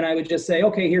 and I would just say,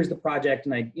 okay, here's the project.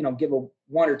 And I, give a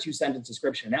 1 or 2 sentence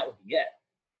description, and that would be it.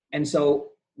 And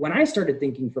so when I started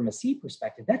thinking from a C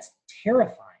perspective, that's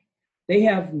terrifying. They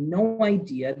have no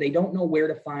idea. They don't know where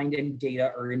to find any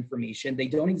data or information. They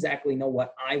don't exactly know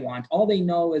what I want. All they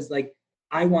know is like,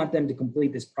 I want them to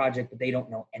complete this project, but they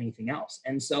don't know anything else.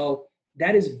 And so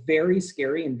that is very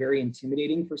scary and very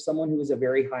intimidating for someone who is a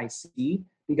very high C,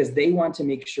 because they want to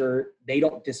make sure they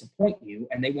don't disappoint you,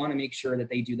 and they want to make sure that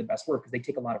they do the best work, because they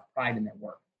take a lot of pride in their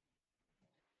work.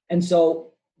 And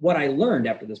so what I learned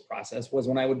after this process was,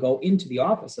 when I would go into the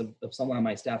office of someone on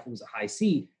my staff who was a high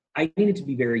C, I needed to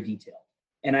be very detailed.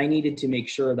 And I needed to make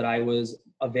sure that I was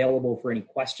available for any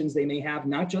questions they may have,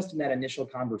 not just in that initial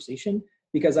conversation,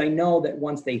 because I know that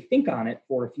once they think on it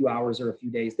for a few hours or a few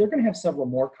days, they're going to have several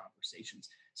more conversations.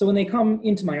 So when they come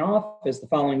into my office the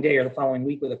following day or the following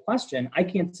week with a question, I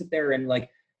can't sit there and like,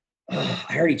 oh,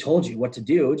 I already told you what to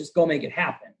do, just go make it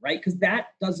happen, right? Because that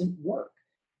doesn't work.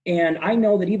 And I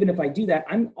know that even if I do that,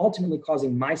 I'm ultimately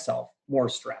causing myself more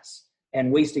stress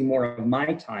and wasting more of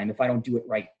my time if I don't do it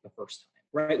right the first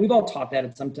time, right? We've all taught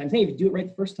that sometimes. Hey, if you do it right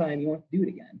the first time, you won't do it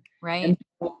again. Right. And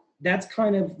so that's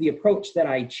kind of the approach that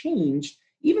I changed,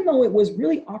 even though it was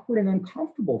really awkward and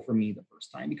uncomfortable for me the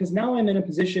first time, because now I'm in a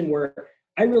position where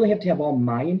I really have to have all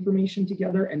my information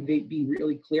together and be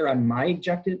really clear on my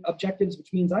objectives,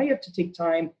 which means I have to take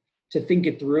time to think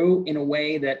it through in a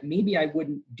way that maybe I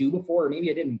wouldn't do before, or maybe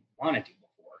I didn't want to do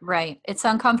before. Right. It's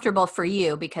uncomfortable for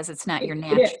you because it's not your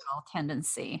natural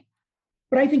tendency.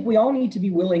 But I think we all need to be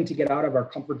willing to get out of our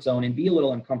comfort zone and be a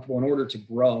little uncomfortable in order to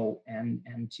grow and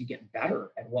to get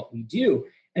better at what we do.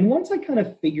 And once I kind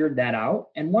of figured that out,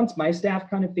 and once my staff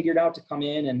kind of figured out to come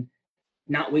in and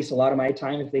not waste a lot of my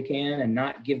time if they can, and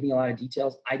not give me a lot of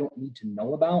details I don't need to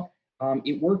know about,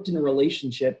 it worked in a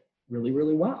relationship really,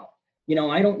 really well.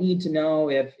 I don't need to know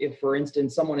if, for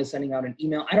instance, someone is sending out an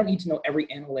email. I don't need to know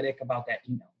every analytic about that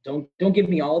email. Don't give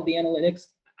me all of the analytics.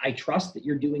 I trust that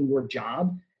you're doing your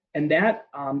job. And that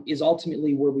is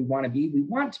ultimately where we want to be. We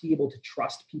want to be able to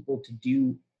trust people to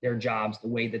do their jobs the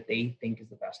way that they think is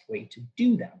the best way to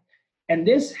do them. And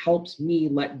this helps me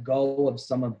let go of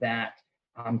some of that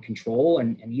control.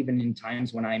 And even in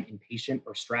times when I'm impatient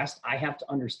or stressed, I have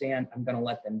to understand I'm going to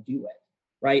let them do it.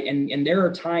 Right. And there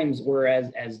are times where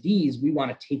as Ds, we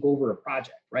want to take over a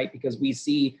project, right? Because we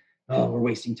see, oh, we're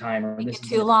wasting time, or this is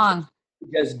too long.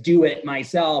 Just do it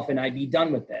myself and I'd be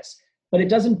done with this. But it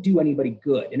doesn't do anybody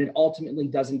good. And it ultimately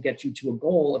doesn't get you to a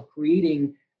goal of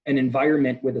creating an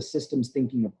environment with a systems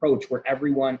thinking approach where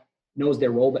everyone knows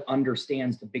their role, but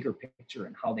understands the bigger picture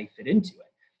and how they fit into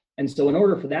it. And so in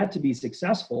order for that to be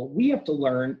successful, we have to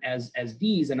learn as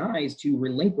Ds and Is to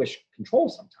relinquish control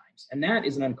sometimes. And that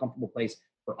is an uncomfortable place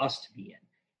for us to be in.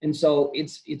 And so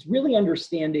it's really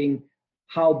understanding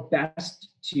how best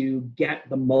to get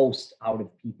the most out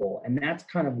of people. And that's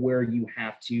kind of where you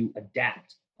have to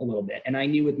adapt a little bit. And I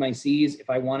knew with my Cs, if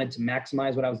I wanted to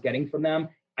maximize what I was getting from them,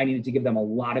 I needed to give them a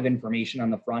lot of information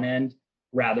on the front end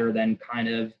rather than kind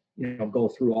of, go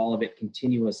through all of it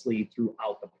continuously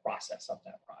throughout the process of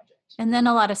that project. And then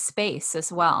a lot of space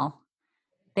as well.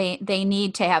 They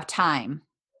need to have time,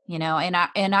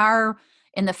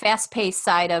 in the fast-paced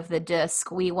side of the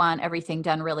disc, we want everything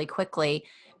done really quickly.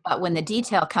 But when the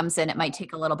detail comes in, it might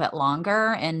take a little bit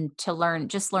longer, and to learn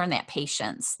that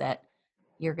patience that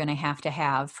you're going to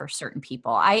have for certain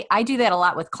people. I do that a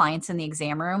lot with clients in the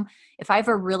exam room. If I have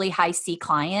a really high C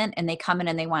client and they come in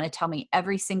and they want to tell me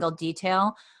every single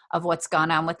detail of what's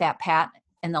gone on with that PAT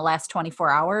in the last 24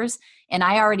 hours, and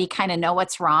I already kind of know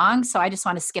what's wrong, so I just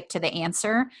want to skip to the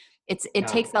answer. It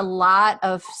takes a lot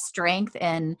of strength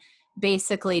and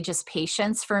basically just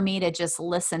patience for me to just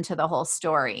listen to the whole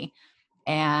story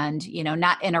and,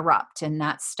 not interrupt and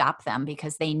not stop them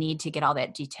because they need to get all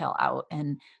that detail out.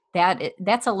 And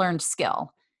that's a learned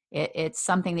skill. It's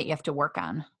something that you have to work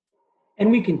on. And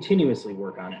we continuously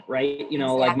work on it, right? Exactly.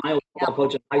 Like my football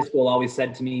coach in high school always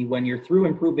said to me, when you're through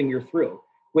improving, you're through,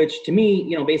 which to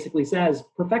me, basically says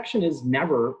perfection is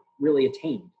never really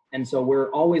attained. And so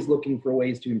we're always looking for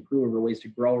ways to improve or ways to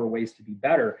grow or ways to be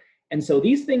better. And so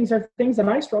these things are things that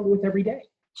I struggle with every day.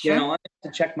 Sure. I have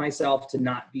to check myself to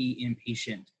not be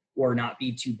impatient or not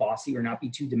be too bossy or not be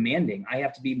too demanding. I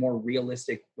have to be more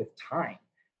realistic with time.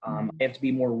 I have to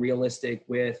be more realistic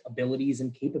with abilities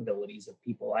and capabilities of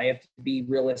people. I have to be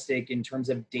realistic in terms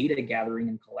of data gathering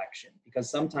and collection, because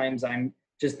sometimes I'm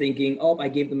just thinking, oh, I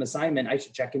gave them assignment, I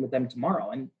should check in with them tomorrow.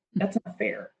 And that's not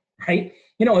fair, right?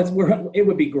 It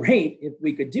would be great if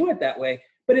we could do it that way,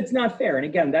 but it's not fair. And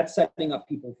again, that's setting up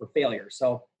people for failure.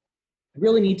 So I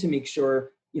really need to make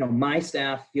sure, my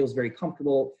staff feels very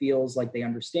comfortable, feels like they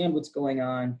understand what's going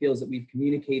on, feels that we've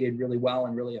communicated really well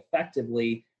and really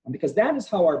effectively, because that is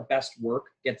how our best work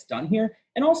gets done here.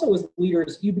 And also as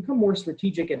leaders, you become more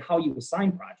strategic in how you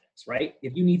assign projects, right?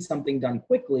 If you need something done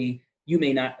quickly, you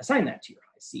may not assign that to your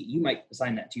high C. You might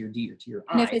assign that to your D or to your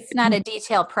I. And if it's not a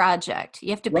detailed project, you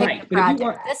have to pick the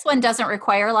project. This one doesn't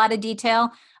require a lot of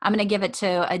detail. I'm going to give it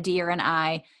to a D or an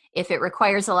I. If it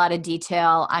requires a lot of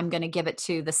detail, I'm going to give it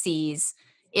to the Cs.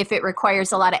 If it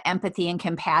requires a lot of empathy and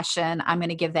compassion, I'm going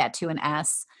to give that to an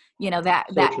S. That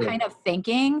kind of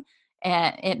thinking,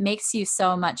 and it makes you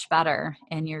so much better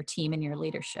in your team and your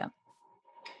leadership.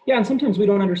 Yeah, and sometimes we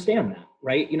don't understand that,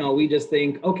 right? We just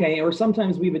think, okay, or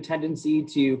sometimes we have a tendency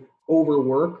to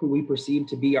overwork who we perceive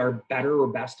to be our better or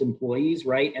best employees,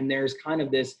 right? And there's kind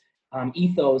of this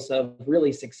ethos of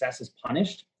really success is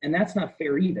punished, and that's not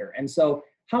fair either. And so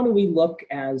how do we look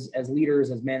as leaders,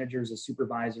 as managers, as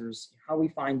supervisors, how we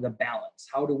find the balance?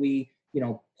 How do we,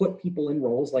 put people in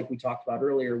roles like we talked about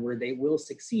earlier, where they will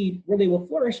succeed, where they will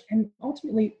flourish, and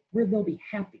ultimately where they'll be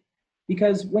happy?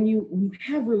 Because when you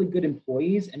have really good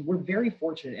employees, and we're very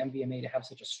fortunate at MVMA to have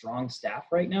such a strong staff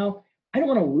right now, I don't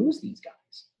want to lose these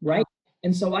guys, right?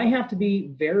 And so I have to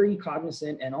be very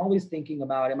cognizant and always thinking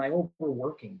about, am I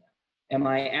overworking them? Am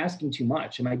I asking too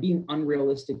much? Am I being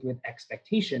unrealistic with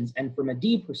expectations? And from a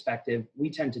D perspective, we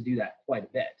tend to do that quite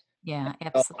a bit. Yeah, So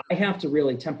absolutely. I have to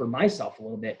really temper myself a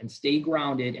little bit and stay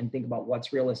grounded and think about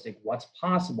what's realistic, what's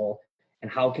possible, and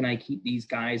how can I keep these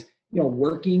guys,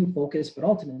 working, focused, but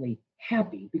ultimately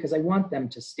happy, because I want them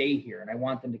to stay here and I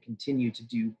want them to continue to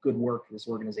do good work for this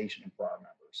organization and for our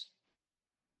members.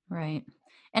 Right.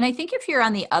 And I think if you're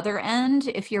on the other end,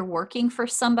 if you're working for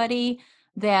somebody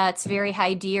that's very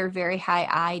high D or very high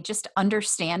I, just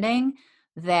understanding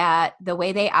that the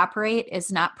way they operate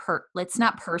is it's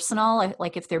not personal.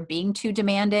 Like if they're being too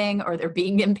demanding or they're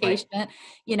being Right. impatient,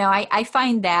 I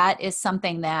find that is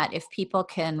something that if people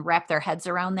can wrap their heads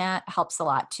around, that helps a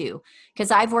lot too. Because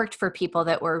I've worked for people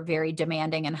that were very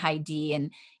demanding and high D,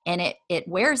 and it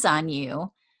wears on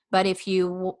you. But if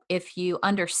you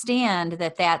understand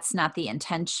that that's not the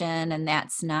intention, and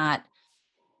that's not,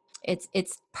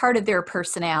 it's part of their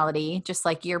personality, just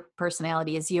like your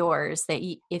personality is yours, that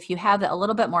if you have a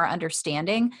little bit more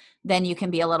understanding, then you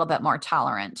can be a little bit more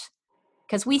tolerant.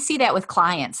 Because we see that with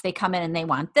clients. They come in and they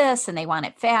want this and they want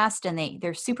it fast, and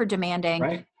they're super demanding.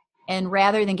 Right. And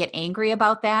rather than get angry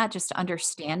about that, just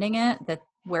understanding it, that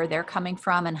where they're coming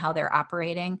from and how they're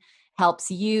operating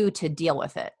helps you to deal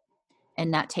with it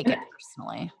and not take And it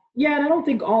personally. yeah, and I don't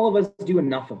think all of us do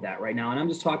enough of that right now. And I'm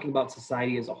just talking about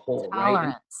society as a whole, right? And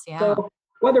Tolerance, yeah. so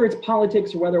whether it's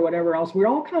politics or whatever else, we're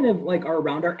all kind of like are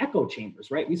around our echo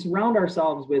chambers, right? We surround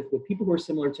ourselves with people who are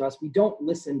similar to us. We don't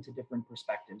listen to different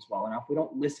perspectives well enough. We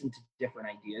don't listen to different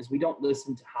ideas. We don't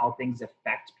listen to how things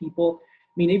affect people.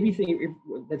 I mean, everything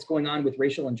that's going on with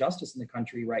racial injustice in the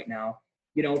country right now,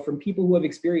 from people who have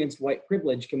experienced white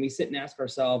privilege, can we sit and ask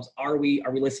ourselves, are we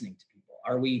listening to people?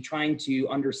 Are we trying to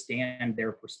understand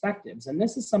their perspectives? And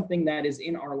this is something that is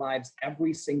in our lives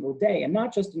every single day, and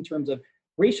not just in terms of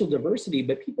racial diversity,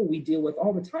 but people we deal with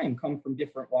all the time come from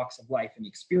different walks of life and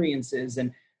experiences,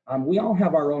 and we all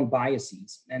have our own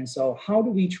biases. And so how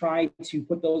do we try to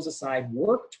put those aside,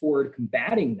 work toward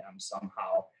combating them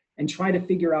somehow, and try to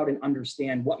figure out and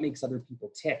understand what makes other people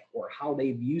tick or how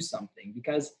they view something?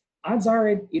 Because odds are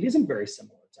it isn't very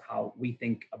similar to how we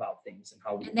think about things and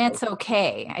how we And that's approach.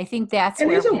 okay. I think that's It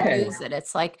where is we okay. lose it.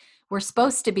 It's like we're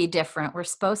supposed to be different. We're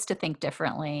supposed to think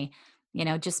differently.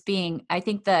 Just being, I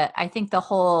think the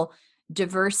whole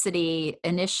diversity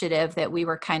initiative that we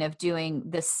were kind of doing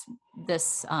this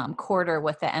quarter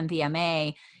with the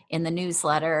MVMA in the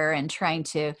newsletter, and trying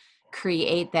to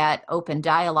create that open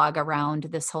dialogue around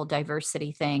this whole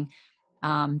diversity thing,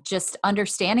 just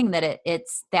understanding that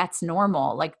that's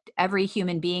normal. Like every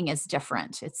human being is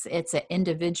different. It's an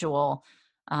individual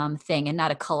thing and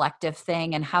not a collective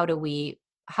thing. And how do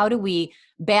we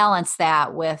balance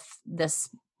that with this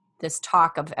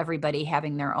talk of everybody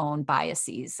having their own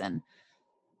biases,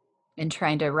 and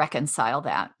trying to reconcile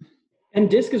that? And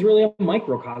DISC is really a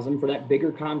microcosm for that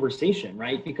bigger conversation,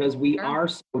 right? Because we Sure. are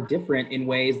so different in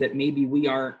ways that maybe we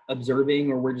aren't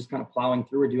observing, or we're just kind of plowing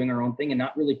through or doing our own thing and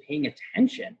not really paying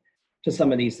attention to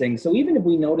some of these things. So even if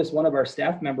we notice one of our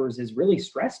staff members is really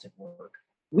stressed at work,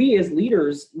 we as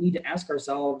leaders need to ask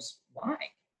ourselves, why?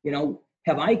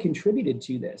 Have I contributed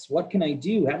to this? What can I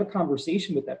do? Have a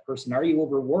conversation with that person. Are you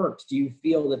overworked? Do you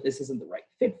feel that this isn't the right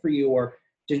fit for you? Or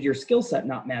did your skill set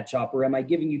not match up? Or am I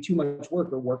giving you too much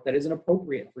work, or work that isn't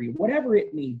appropriate for you? Whatever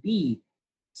it may be,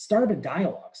 start a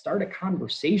dialogue, start a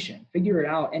conversation, figure it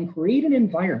out, and create an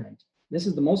environment. This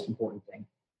is the most important thing.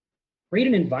 Create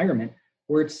an environment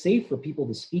where it's safe for people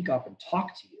to speak up and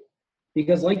talk to you.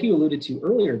 Because like you alluded to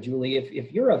earlier, Julie,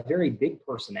 if you're a very big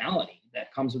personality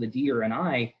that comes with a D or an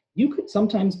I, you could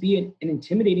sometimes be an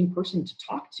intimidating person to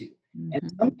talk to. And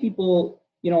Mm-hmm. some people,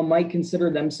 might consider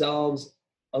themselves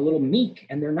a little meek,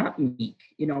 and they're not meek.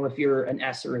 If you're an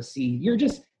S or a C, you're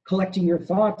just collecting your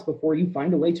thoughts before you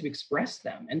find a way to express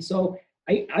them. And so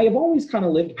I have always kind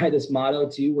of lived by this motto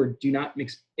too, where do not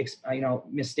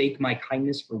mistake my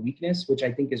kindness for weakness, which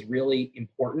I think is really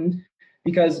important,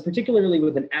 because particularly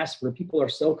with an S, where people are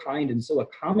so kind and so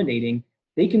accommodating,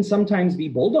 they can sometimes be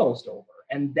bulldozed over.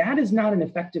 And that is not an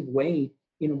effective way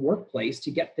in a workplace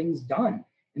to get things done.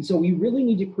 And so we really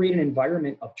need to create an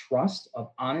environment of trust,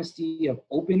 of honesty, of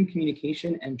open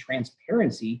communication and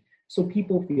transparency, so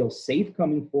people feel safe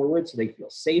coming forward, so they feel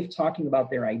safe talking about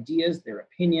their ideas, their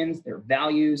opinions, their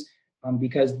values,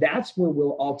 because that's where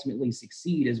we'll ultimately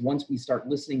succeed, is once we start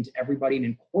listening to everybody and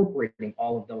incorporating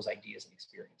all of those ideas and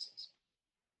experiences.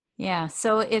 Yeah.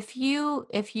 So if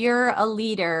you're a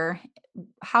leader,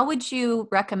 how would you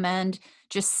recommend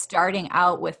just starting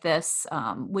out with this?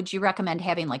 Would you recommend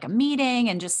having like a meeting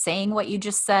and just saying what you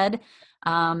just said?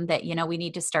 that, we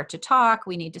need to start to talk.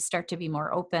 We need to start to be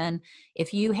more open.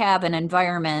 If you have an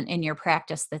environment in your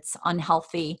practice that's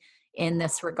unhealthy in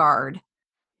this regard.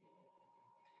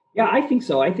 Yeah, I think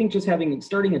so. I think just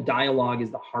starting a dialogue is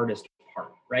the hardest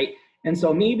part, right? And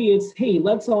so maybe it's, hey,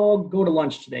 let's all go to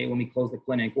lunch today when we close the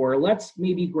clinic, or let's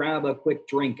maybe grab a quick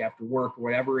drink after work or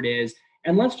whatever it is.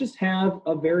 And let's just have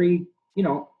a very,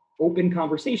 open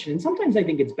conversation. And sometimes I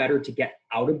think it's better to get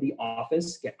out of the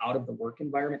office, get out of the work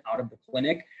environment, out of the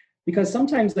clinic, because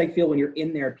sometimes I feel when you're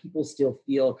in there, people still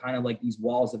feel kind of like these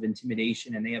walls of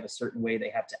intimidation, and they have a certain way they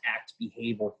have to act,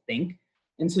 behave, or think.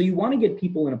 And so you want to get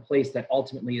people in a place that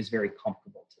ultimately is very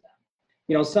comfortable to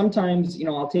them. Sometimes,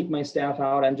 I'll take my staff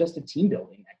out on just a team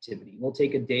building activity. We'll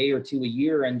take a day or two a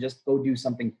year and just go do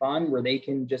something fun where they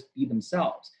can just be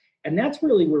themselves. And that's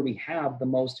really where we have the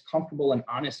most comfortable and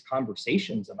honest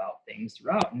conversations about things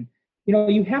throughout. And,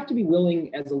 you have to be willing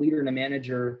as a leader and a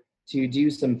manager to do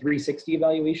some 360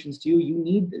 evaluations too. You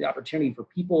need the opportunity for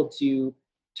people to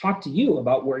talk to you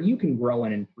about where you can grow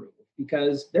and improve,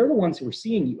 because they're the ones who are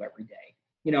seeing you every day.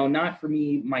 Not for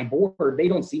me, my board, they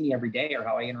don't see me every day or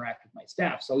how I interact with my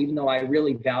staff. So even though I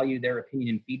really value their opinion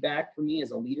and feedback for me as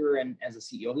a leader and as a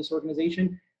CEO of this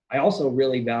organization, I also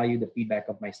really value the feedback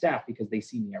of my staff because they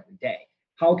see me every day.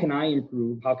 How can I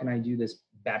improve? How can I do this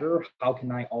better? How can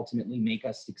I ultimately make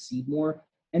us succeed more?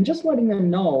 And just letting them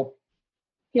know,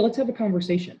 hey, let's have a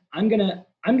conversation. I'm gonna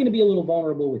be a little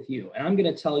vulnerable with you, and I'm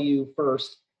gonna tell you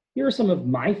first, here are some of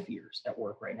my fears at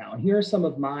work right now, and here are some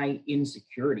of my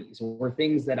insecurities or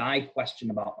things that I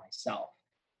question about myself.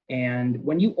 And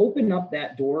when you open up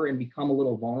that door and become a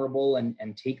little vulnerable and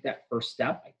take that first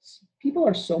step, people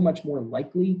are so much more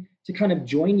likely to kind of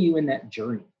join you in that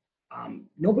journey.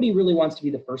 Nobody really wants to be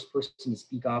the first person to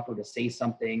speak up or to say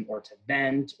something or to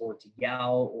vent or to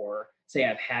yell or say,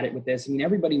 I've had it with this. I mean,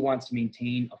 everybody wants to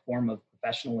maintain a form of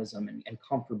professionalism and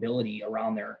comfortability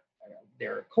around their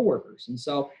coworkers. And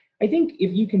so I think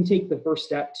if you can take the first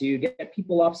step to get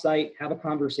people offsite, have a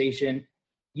conversation,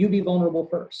 you be vulnerable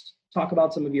first. Talk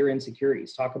about some of your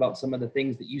insecurities. Talk about some of the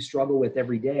things that you struggle with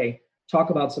every day. Talk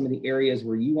about some of the areas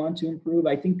where you want to improve.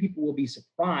 I think people will be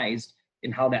surprised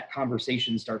in how that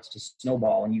conversation starts to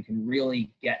snowball, and you can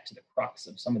really get to the crux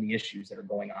of some of the issues that are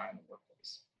going on in the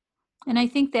workplace. And I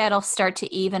think that'll start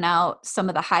to even out some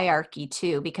of the hierarchy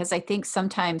too, because I think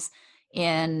sometimes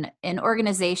in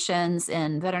organizations,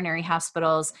 in veterinary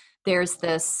hospitals, there's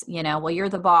this, well, you're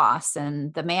the boss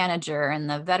and the manager and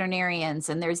the veterinarians,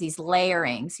 and there's these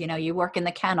layerings, you work in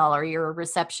the kennel or you're a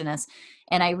receptionist.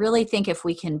 And I really think if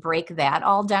we can break that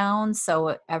all down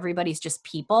so everybody's just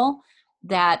people,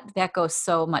 that goes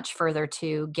so much further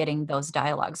to getting those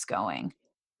dialogues going.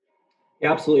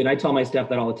 Yeah, absolutely. And I tell my staff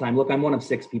that all the time. Look, I'm one of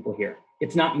 6 people here.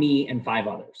 It's not me and 5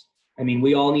 others. I mean,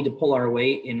 we all need to pull our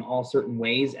weight in all certain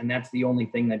ways. And that's the only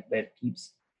thing that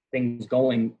keeps things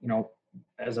going,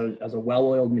 as a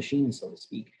well-oiled machine, so to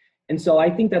speak. And so I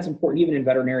think that's important even in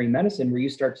veterinary medicine, where you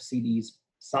start to see these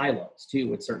silos too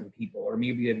with certain people, or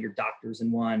maybe you have your doctors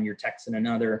in one, your techs in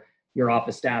another, your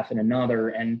office staff in another.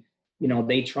 And,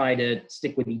 they try to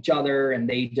stick with each other, and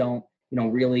they don't,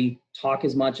 really talk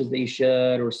as much as they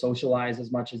should or socialize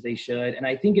as much as they should. And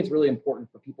I think it's really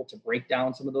important for people to break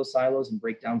down some of those silos and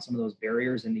break down some of those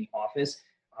barriers in the office,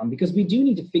 because we do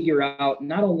need to figure out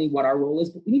not only what our role is,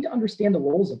 but we need to understand the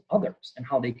roles of others and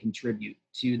how they contribute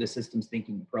to the systems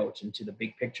thinking approach and to the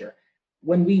big picture.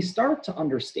 When we start to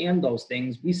understand those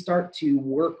things, we start to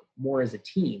work more as a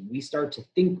team. We start to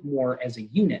think more as a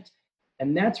unit.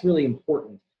 And that's really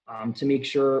important to make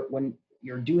sure when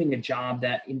you're doing a job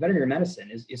that in veterinary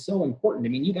medicine is so important. I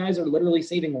mean, you guys are literally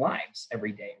saving lives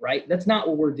every day, right? That's not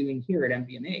what we're doing here at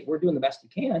MVMA. We're doing the best we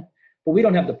can, but we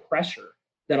don't have the pressure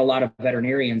that a lot of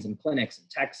veterinarians and clinics and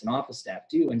techs and office staff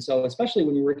do. And so especially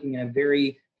when you're working in a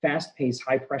very fast-paced,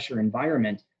 high-pressure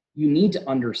environment, you need to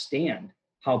understand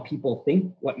how people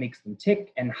think, what makes them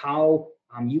tick, and how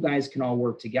you guys can all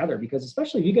work together. Because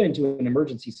especially if you get into an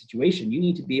emergency situation, you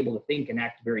need to be able to think and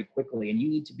act very quickly, and you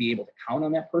need to be able to count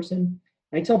on that person.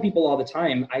 And I tell people all the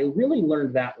time, I really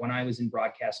learned that when I was in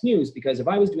broadcast news, because if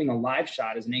I was doing a live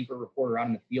shot as an anchor reporter out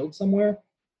in the field somewhere,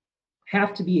 I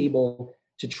have to be able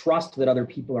to trust that other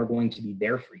people are going to be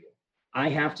there for you. I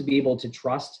have to be able to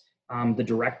trust the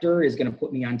director is going to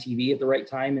put me on TV at the right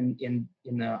time in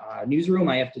the newsroom.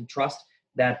 I have to trust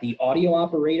that the audio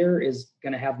operator is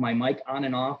going to have my mic on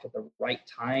and off at the right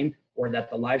time, or that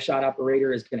the live shot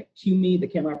operator is going to cue me, the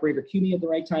camera operator cue me at the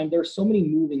right time. There's so many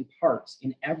moving parts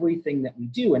in everything that we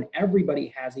do, and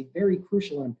everybody has a very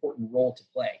crucial and important role to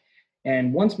play.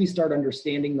 And once we start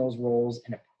understanding those roles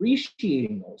and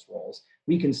appreciating those roles,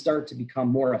 we can start to become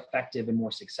more effective and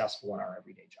more successful in our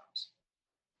everyday jobs.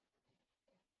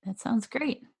 That sounds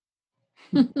great.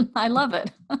 I love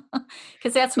it.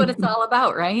 Because that's what it's all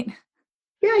about, right?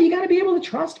 Yeah, you got to be able to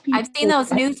trust people. I've seen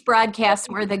those news broadcasts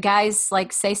where the guys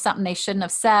like say something they shouldn't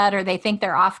have said, or they think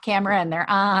they're off camera and they're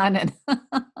on. And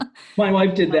My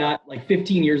wife did that like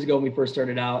 15 years ago when we first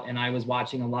started out, and I was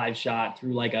watching a live shot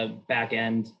through like a back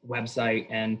end website,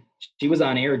 and she was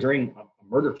on air during a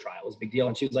murder trial. It was a big deal.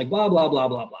 And she was like, blah, blah, blah,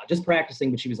 blah, blah, just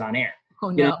practicing, but she was on air. oh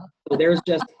You know, no, so there's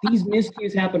just these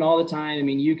miscues happen all the time. I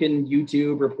mean, you can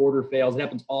YouTube reporter fails. It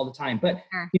happens all the time. But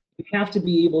Sure. you have to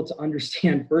be able to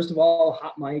understand, first of all,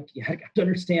 hot mic, you have to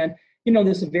understand,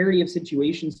 the severity of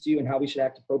situations too and how we should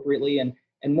act appropriately. And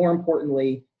more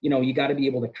importantly, you got to be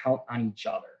able to count on each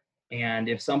other. And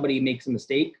if somebody makes a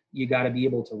mistake, you got to be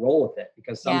able to roll with it,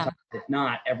 because sometimes if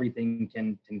not, everything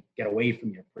can get away from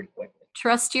you pretty quickly.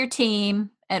 Trust your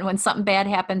team. And when something bad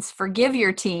happens, forgive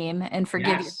your team and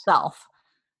forgive yourself.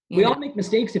 We all make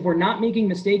mistakes. If we're not making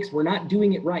mistakes, we're not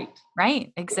doing it right.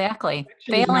 Right, exactly.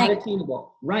 Failing is not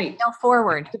attainable. Right. Fail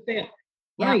forward. To fail.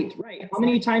 Right, right. How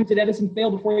many times did Edison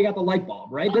fail before he got the light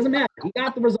bulb, right? Doesn't matter. He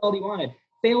got the result he wanted.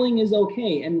 Failing is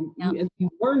okay. And you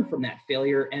learn from that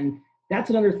failure. And that's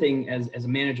another thing as a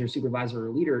manager, supervisor, or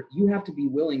leader, you have to be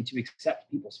willing to accept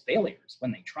people's failures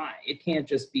when they try. It can't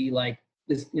just be like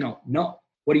this, no,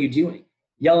 what are you doing?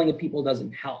 Yelling at people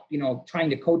doesn't help. Trying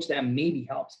to coach them maybe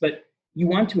helps, but you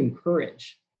want to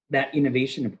encourage that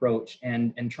innovation approach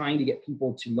and trying to get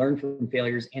people to learn from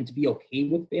failures and to be okay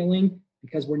with failing,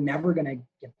 because we're never going to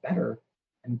get better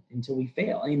until we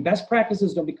fail. I mean, best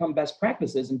practices don't become best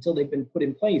practices until they've been put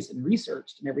in place and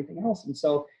researched and everything else. And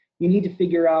so you need to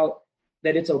figure out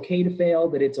that it's okay to fail,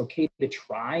 that it's okay to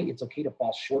try, it's okay to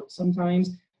fall short sometimes,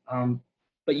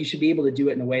 but you should be able to do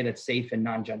it in a way that's safe and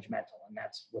non-judgmental. And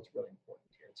that's what's really important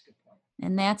here. It's a good point.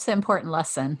 And that's an important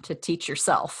lesson to teach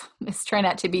yourself, is try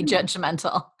not to be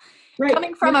judgmental. Right.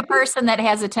 Coming from a person that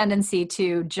has a tendency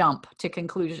to jump to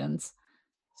conclusions.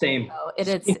 Same. So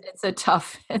it's a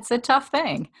tough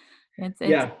thing.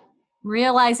 It's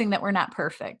realizing that we're not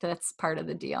perfect. That's part of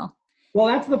the deal. Well,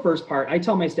 that's the first part. I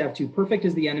tell my staff too, perfect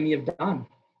is the enemy of done.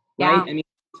 Yeah. Right? I mean,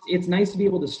 it's nice to be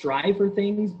able to strive for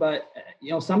things, but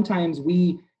sometimes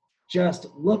we just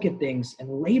look at things and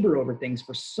labor over things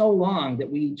for so long that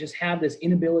we just have this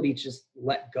inability to just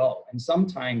let go. And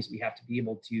sometimes we have to be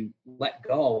able to let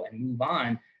go and move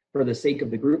on for the sake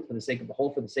of the group, for the sake of the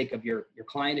whole, for the sake of your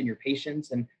client and your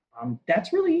patients. And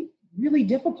that's really, really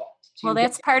difficult. Well,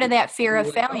 that's part of that fear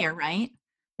of failure, right?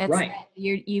 That's right.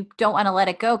 You don't want to let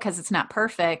it go because it's not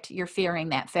perfect. You're fearing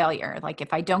that failure. Like,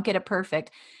 if I don't get it perfect,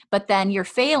 but then you're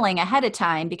failing ahead of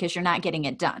time because you're not getting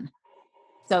it done.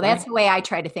 So that's the way I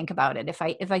try to think about it.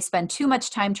 If I spend too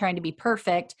much time trying to be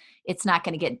perfect, it's not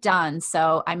going to get done.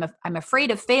 So I'm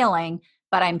afraid of failing,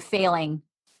 but I'm failing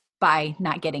by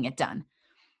not getting it done.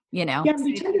 Yeah,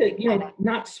 we tend to,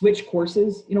 not switch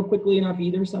courses, quickly enough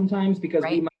either sometimes, because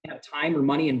we might have time or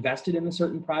money invested in a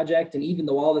certain project. And even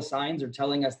though all the signs are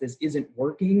telling us this isn't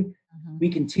working, we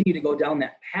continue to go down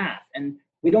that path. And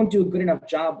we don't do a good enough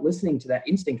job listening to that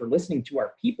instinct or listening to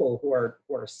our people who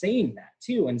are saying that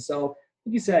too. And so,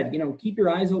 like you said, keep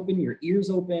your eyes open, your ears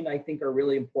open, I think are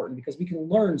really important, because we can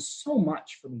learn so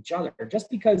much from each other. Just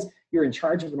because you're in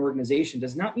charge of an organization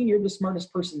does not mean you're the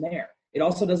smartest person there. It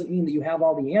also doesn't mean that you have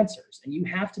all the answers. And you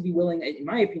have to be willing, in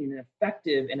my opinion, an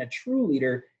effective and a true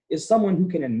leader is someone who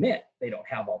can admit they don't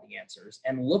have all the answers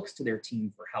and looks to their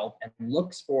team for help and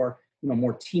looks for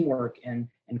more teamwork and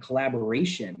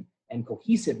collaboration and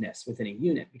cohesiveness within a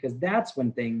unit, because that's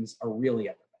when things are really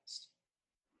at their best.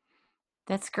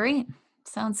 That's great.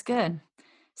 Sounds good.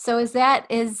 So is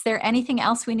there anything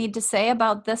else we need to say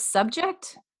about this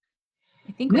subject?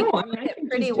 I think we covered it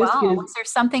pretty well. Was there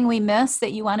something we missed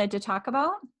that you wanted to talk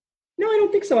about? No, I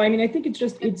don't think so. I mean, I think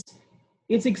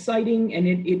it's exciting, and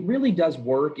it really does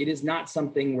work. It is not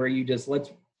something where you just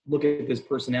let's look at this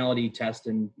personality test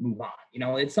and move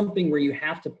on. It's something where you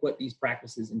have to put these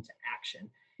practices into action.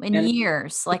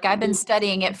 Years, like I've been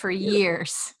studying it for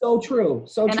years. So true.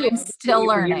 And I'm still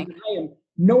learning. I am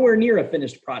nowhere near a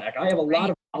finished product. I have a lot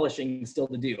of polishing still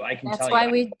to do. I can tell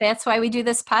you. That's why we do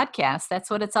this podcast. That's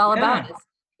what it's all about,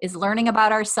 is learning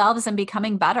about ourselves and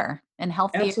becoming better and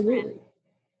healthier.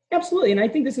 Absolutely. And I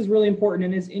think this is really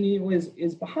important, and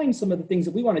is behind some of the things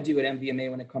that we want to do at MVMA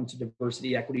when it comes to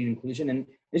diversity, equity, and inclusion. And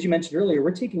as you mentioned earlier,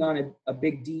 we're taking on a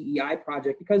big DEI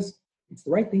project because it's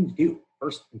the right thing to do,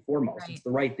 first and foremost. It's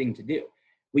the right thing to do.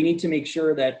 We need to make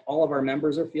sure that all of our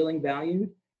members are feeling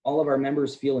valued, all of our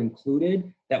members feel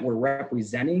included, that we're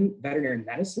representing veterinary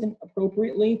medicine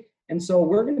appropriately. And so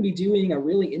we're going to be doing a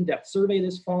really in-depth survey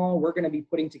this fall. We're going to be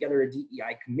putting together a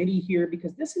DEI committee here,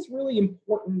 because this is really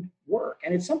important work.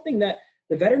 And it's something that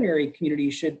the veterinary community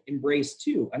should embrace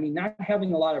too. I mean, not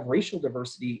having a lot of racial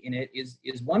diversity in it is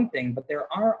one thing, but there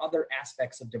are other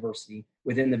aspects of diversity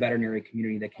within the veterinary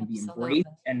community that can be embraced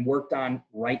and worked on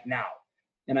right now.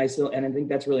 And I think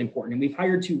that's really important. And we've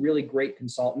hired two really great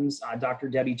consultants, Dr.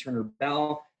 Debbie Turner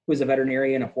Bell, who is a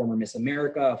veterinarian, a former Miss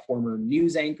America, a former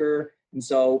news anchor. And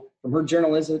so from her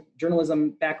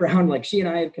journalism background, like she and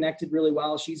I have connected really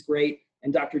well. She's great.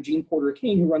 And Dr. Jean Porter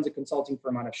King, who runs a consulting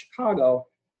firm out of Chicago.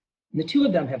 And the two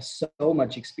of them have so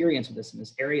much experience with this in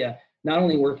this area, not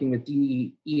only working with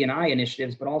DE&I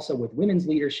initiatives, but also with women's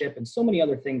leadership and so many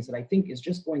other things that I think is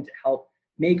just going to help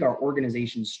make our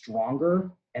organization stronger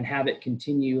and have it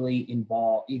continually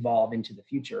evolve into the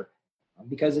future.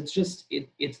 Because it's just,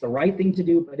 it's the right thing to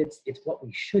do, but it's what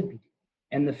we should be doing.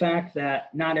 And the fact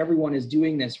that not everyone is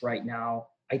doing this right now,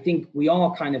 I think we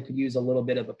all kind of could use a little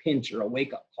bit of a pinch or a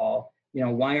wake-up call. You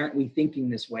know, why aren't we thinking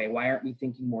this way? Why aren't we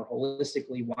thinking more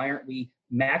holistically? Why aren't we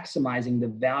maximizing the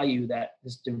value that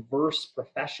this diverse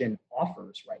profession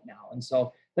offers right now? And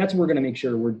so that's what we're going to make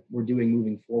sure we're doing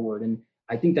moving forward. And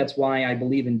I think that's why I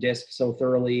believe in DISC so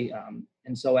thoroughly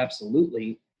and so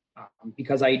absolutely,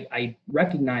 because I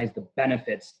recognize the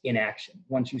benefits in action.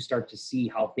 Once you start to see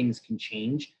how things can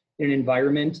change in an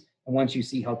environment, and once you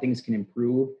see how things can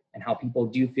improve and how people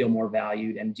do feel more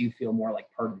valued and do feel more like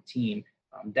part of the team,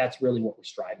 that's really what we're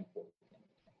striving for.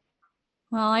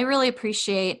 Well, I really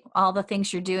appreciate all the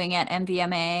things you're doing at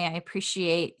MVMA. I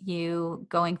appreciate you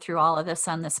going through all of this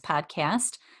on this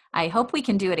podcast. I hope we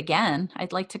can do it again.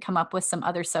 I'd like to come up with some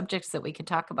other subjects that we could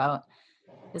talk about,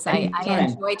 because I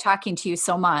enjoy talking to you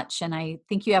so much, and I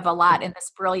think you have a lot in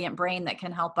this brilliant brain that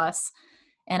can help us.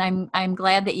 And I'm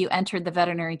glad that you entered the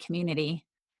veterinary community.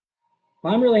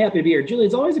 Well, I'm really happy to be here. Julie,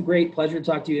 it's always a great pleasure to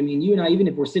talk to you. I mean, you and I, even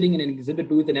if we're sitting in an exhibit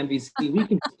booth at MVC, we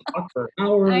can talk for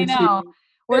hours. I know.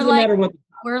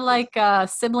 We're like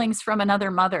siblings from another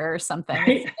mother or something.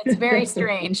 Right? It's very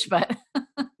strange, but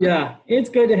yeah, it's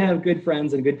good to have good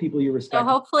friends and good people you respect. So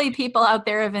hopefully people out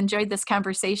there have enjoyed this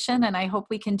conversation, and I hope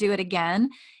we can do it again.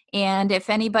 And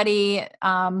if anybody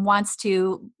wants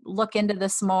to look into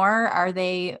this more, are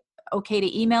they okay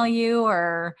to email you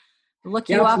or look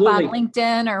you up on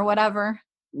LinkedIn or whatever?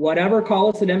 Whatever, call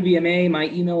us at MVMA. My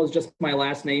email is just my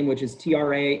last name, which is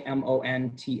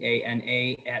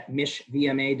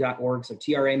tramontana@michvma.org. So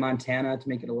TRA Montana, to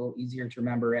make it a little easier to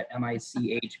remember, at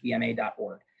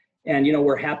michvma.org. And, you know,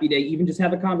 we're happy to even just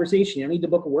have a conversation. You don't need to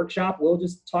book a workshop. We'll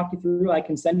just talk you through. I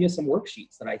can send you some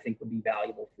worksheets that I think would be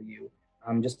valuable for you,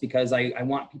 just because I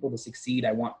want people to succeed.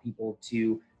 I want people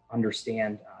to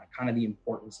understand kind of the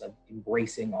importance of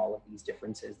embracing all of these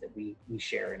differences that we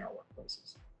share in our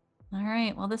workplaces. All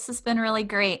right. Well, this has been really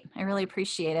great. I really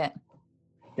appreciate it.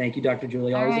 Thank you, Dr.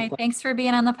 Julie. All right. Thanks for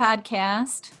being on the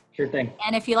podcast. Sure thing.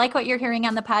 And if you like what you're hearing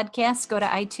on the podcast, go to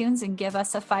iTunes and give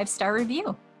us a 5-star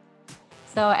review.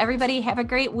 So everybody have a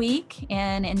great week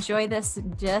and enjoy this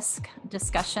DISC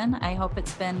discussion. I hope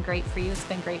it's been great for you. It's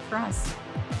been great for us.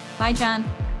 Bye, John.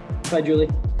 Bye, Julie.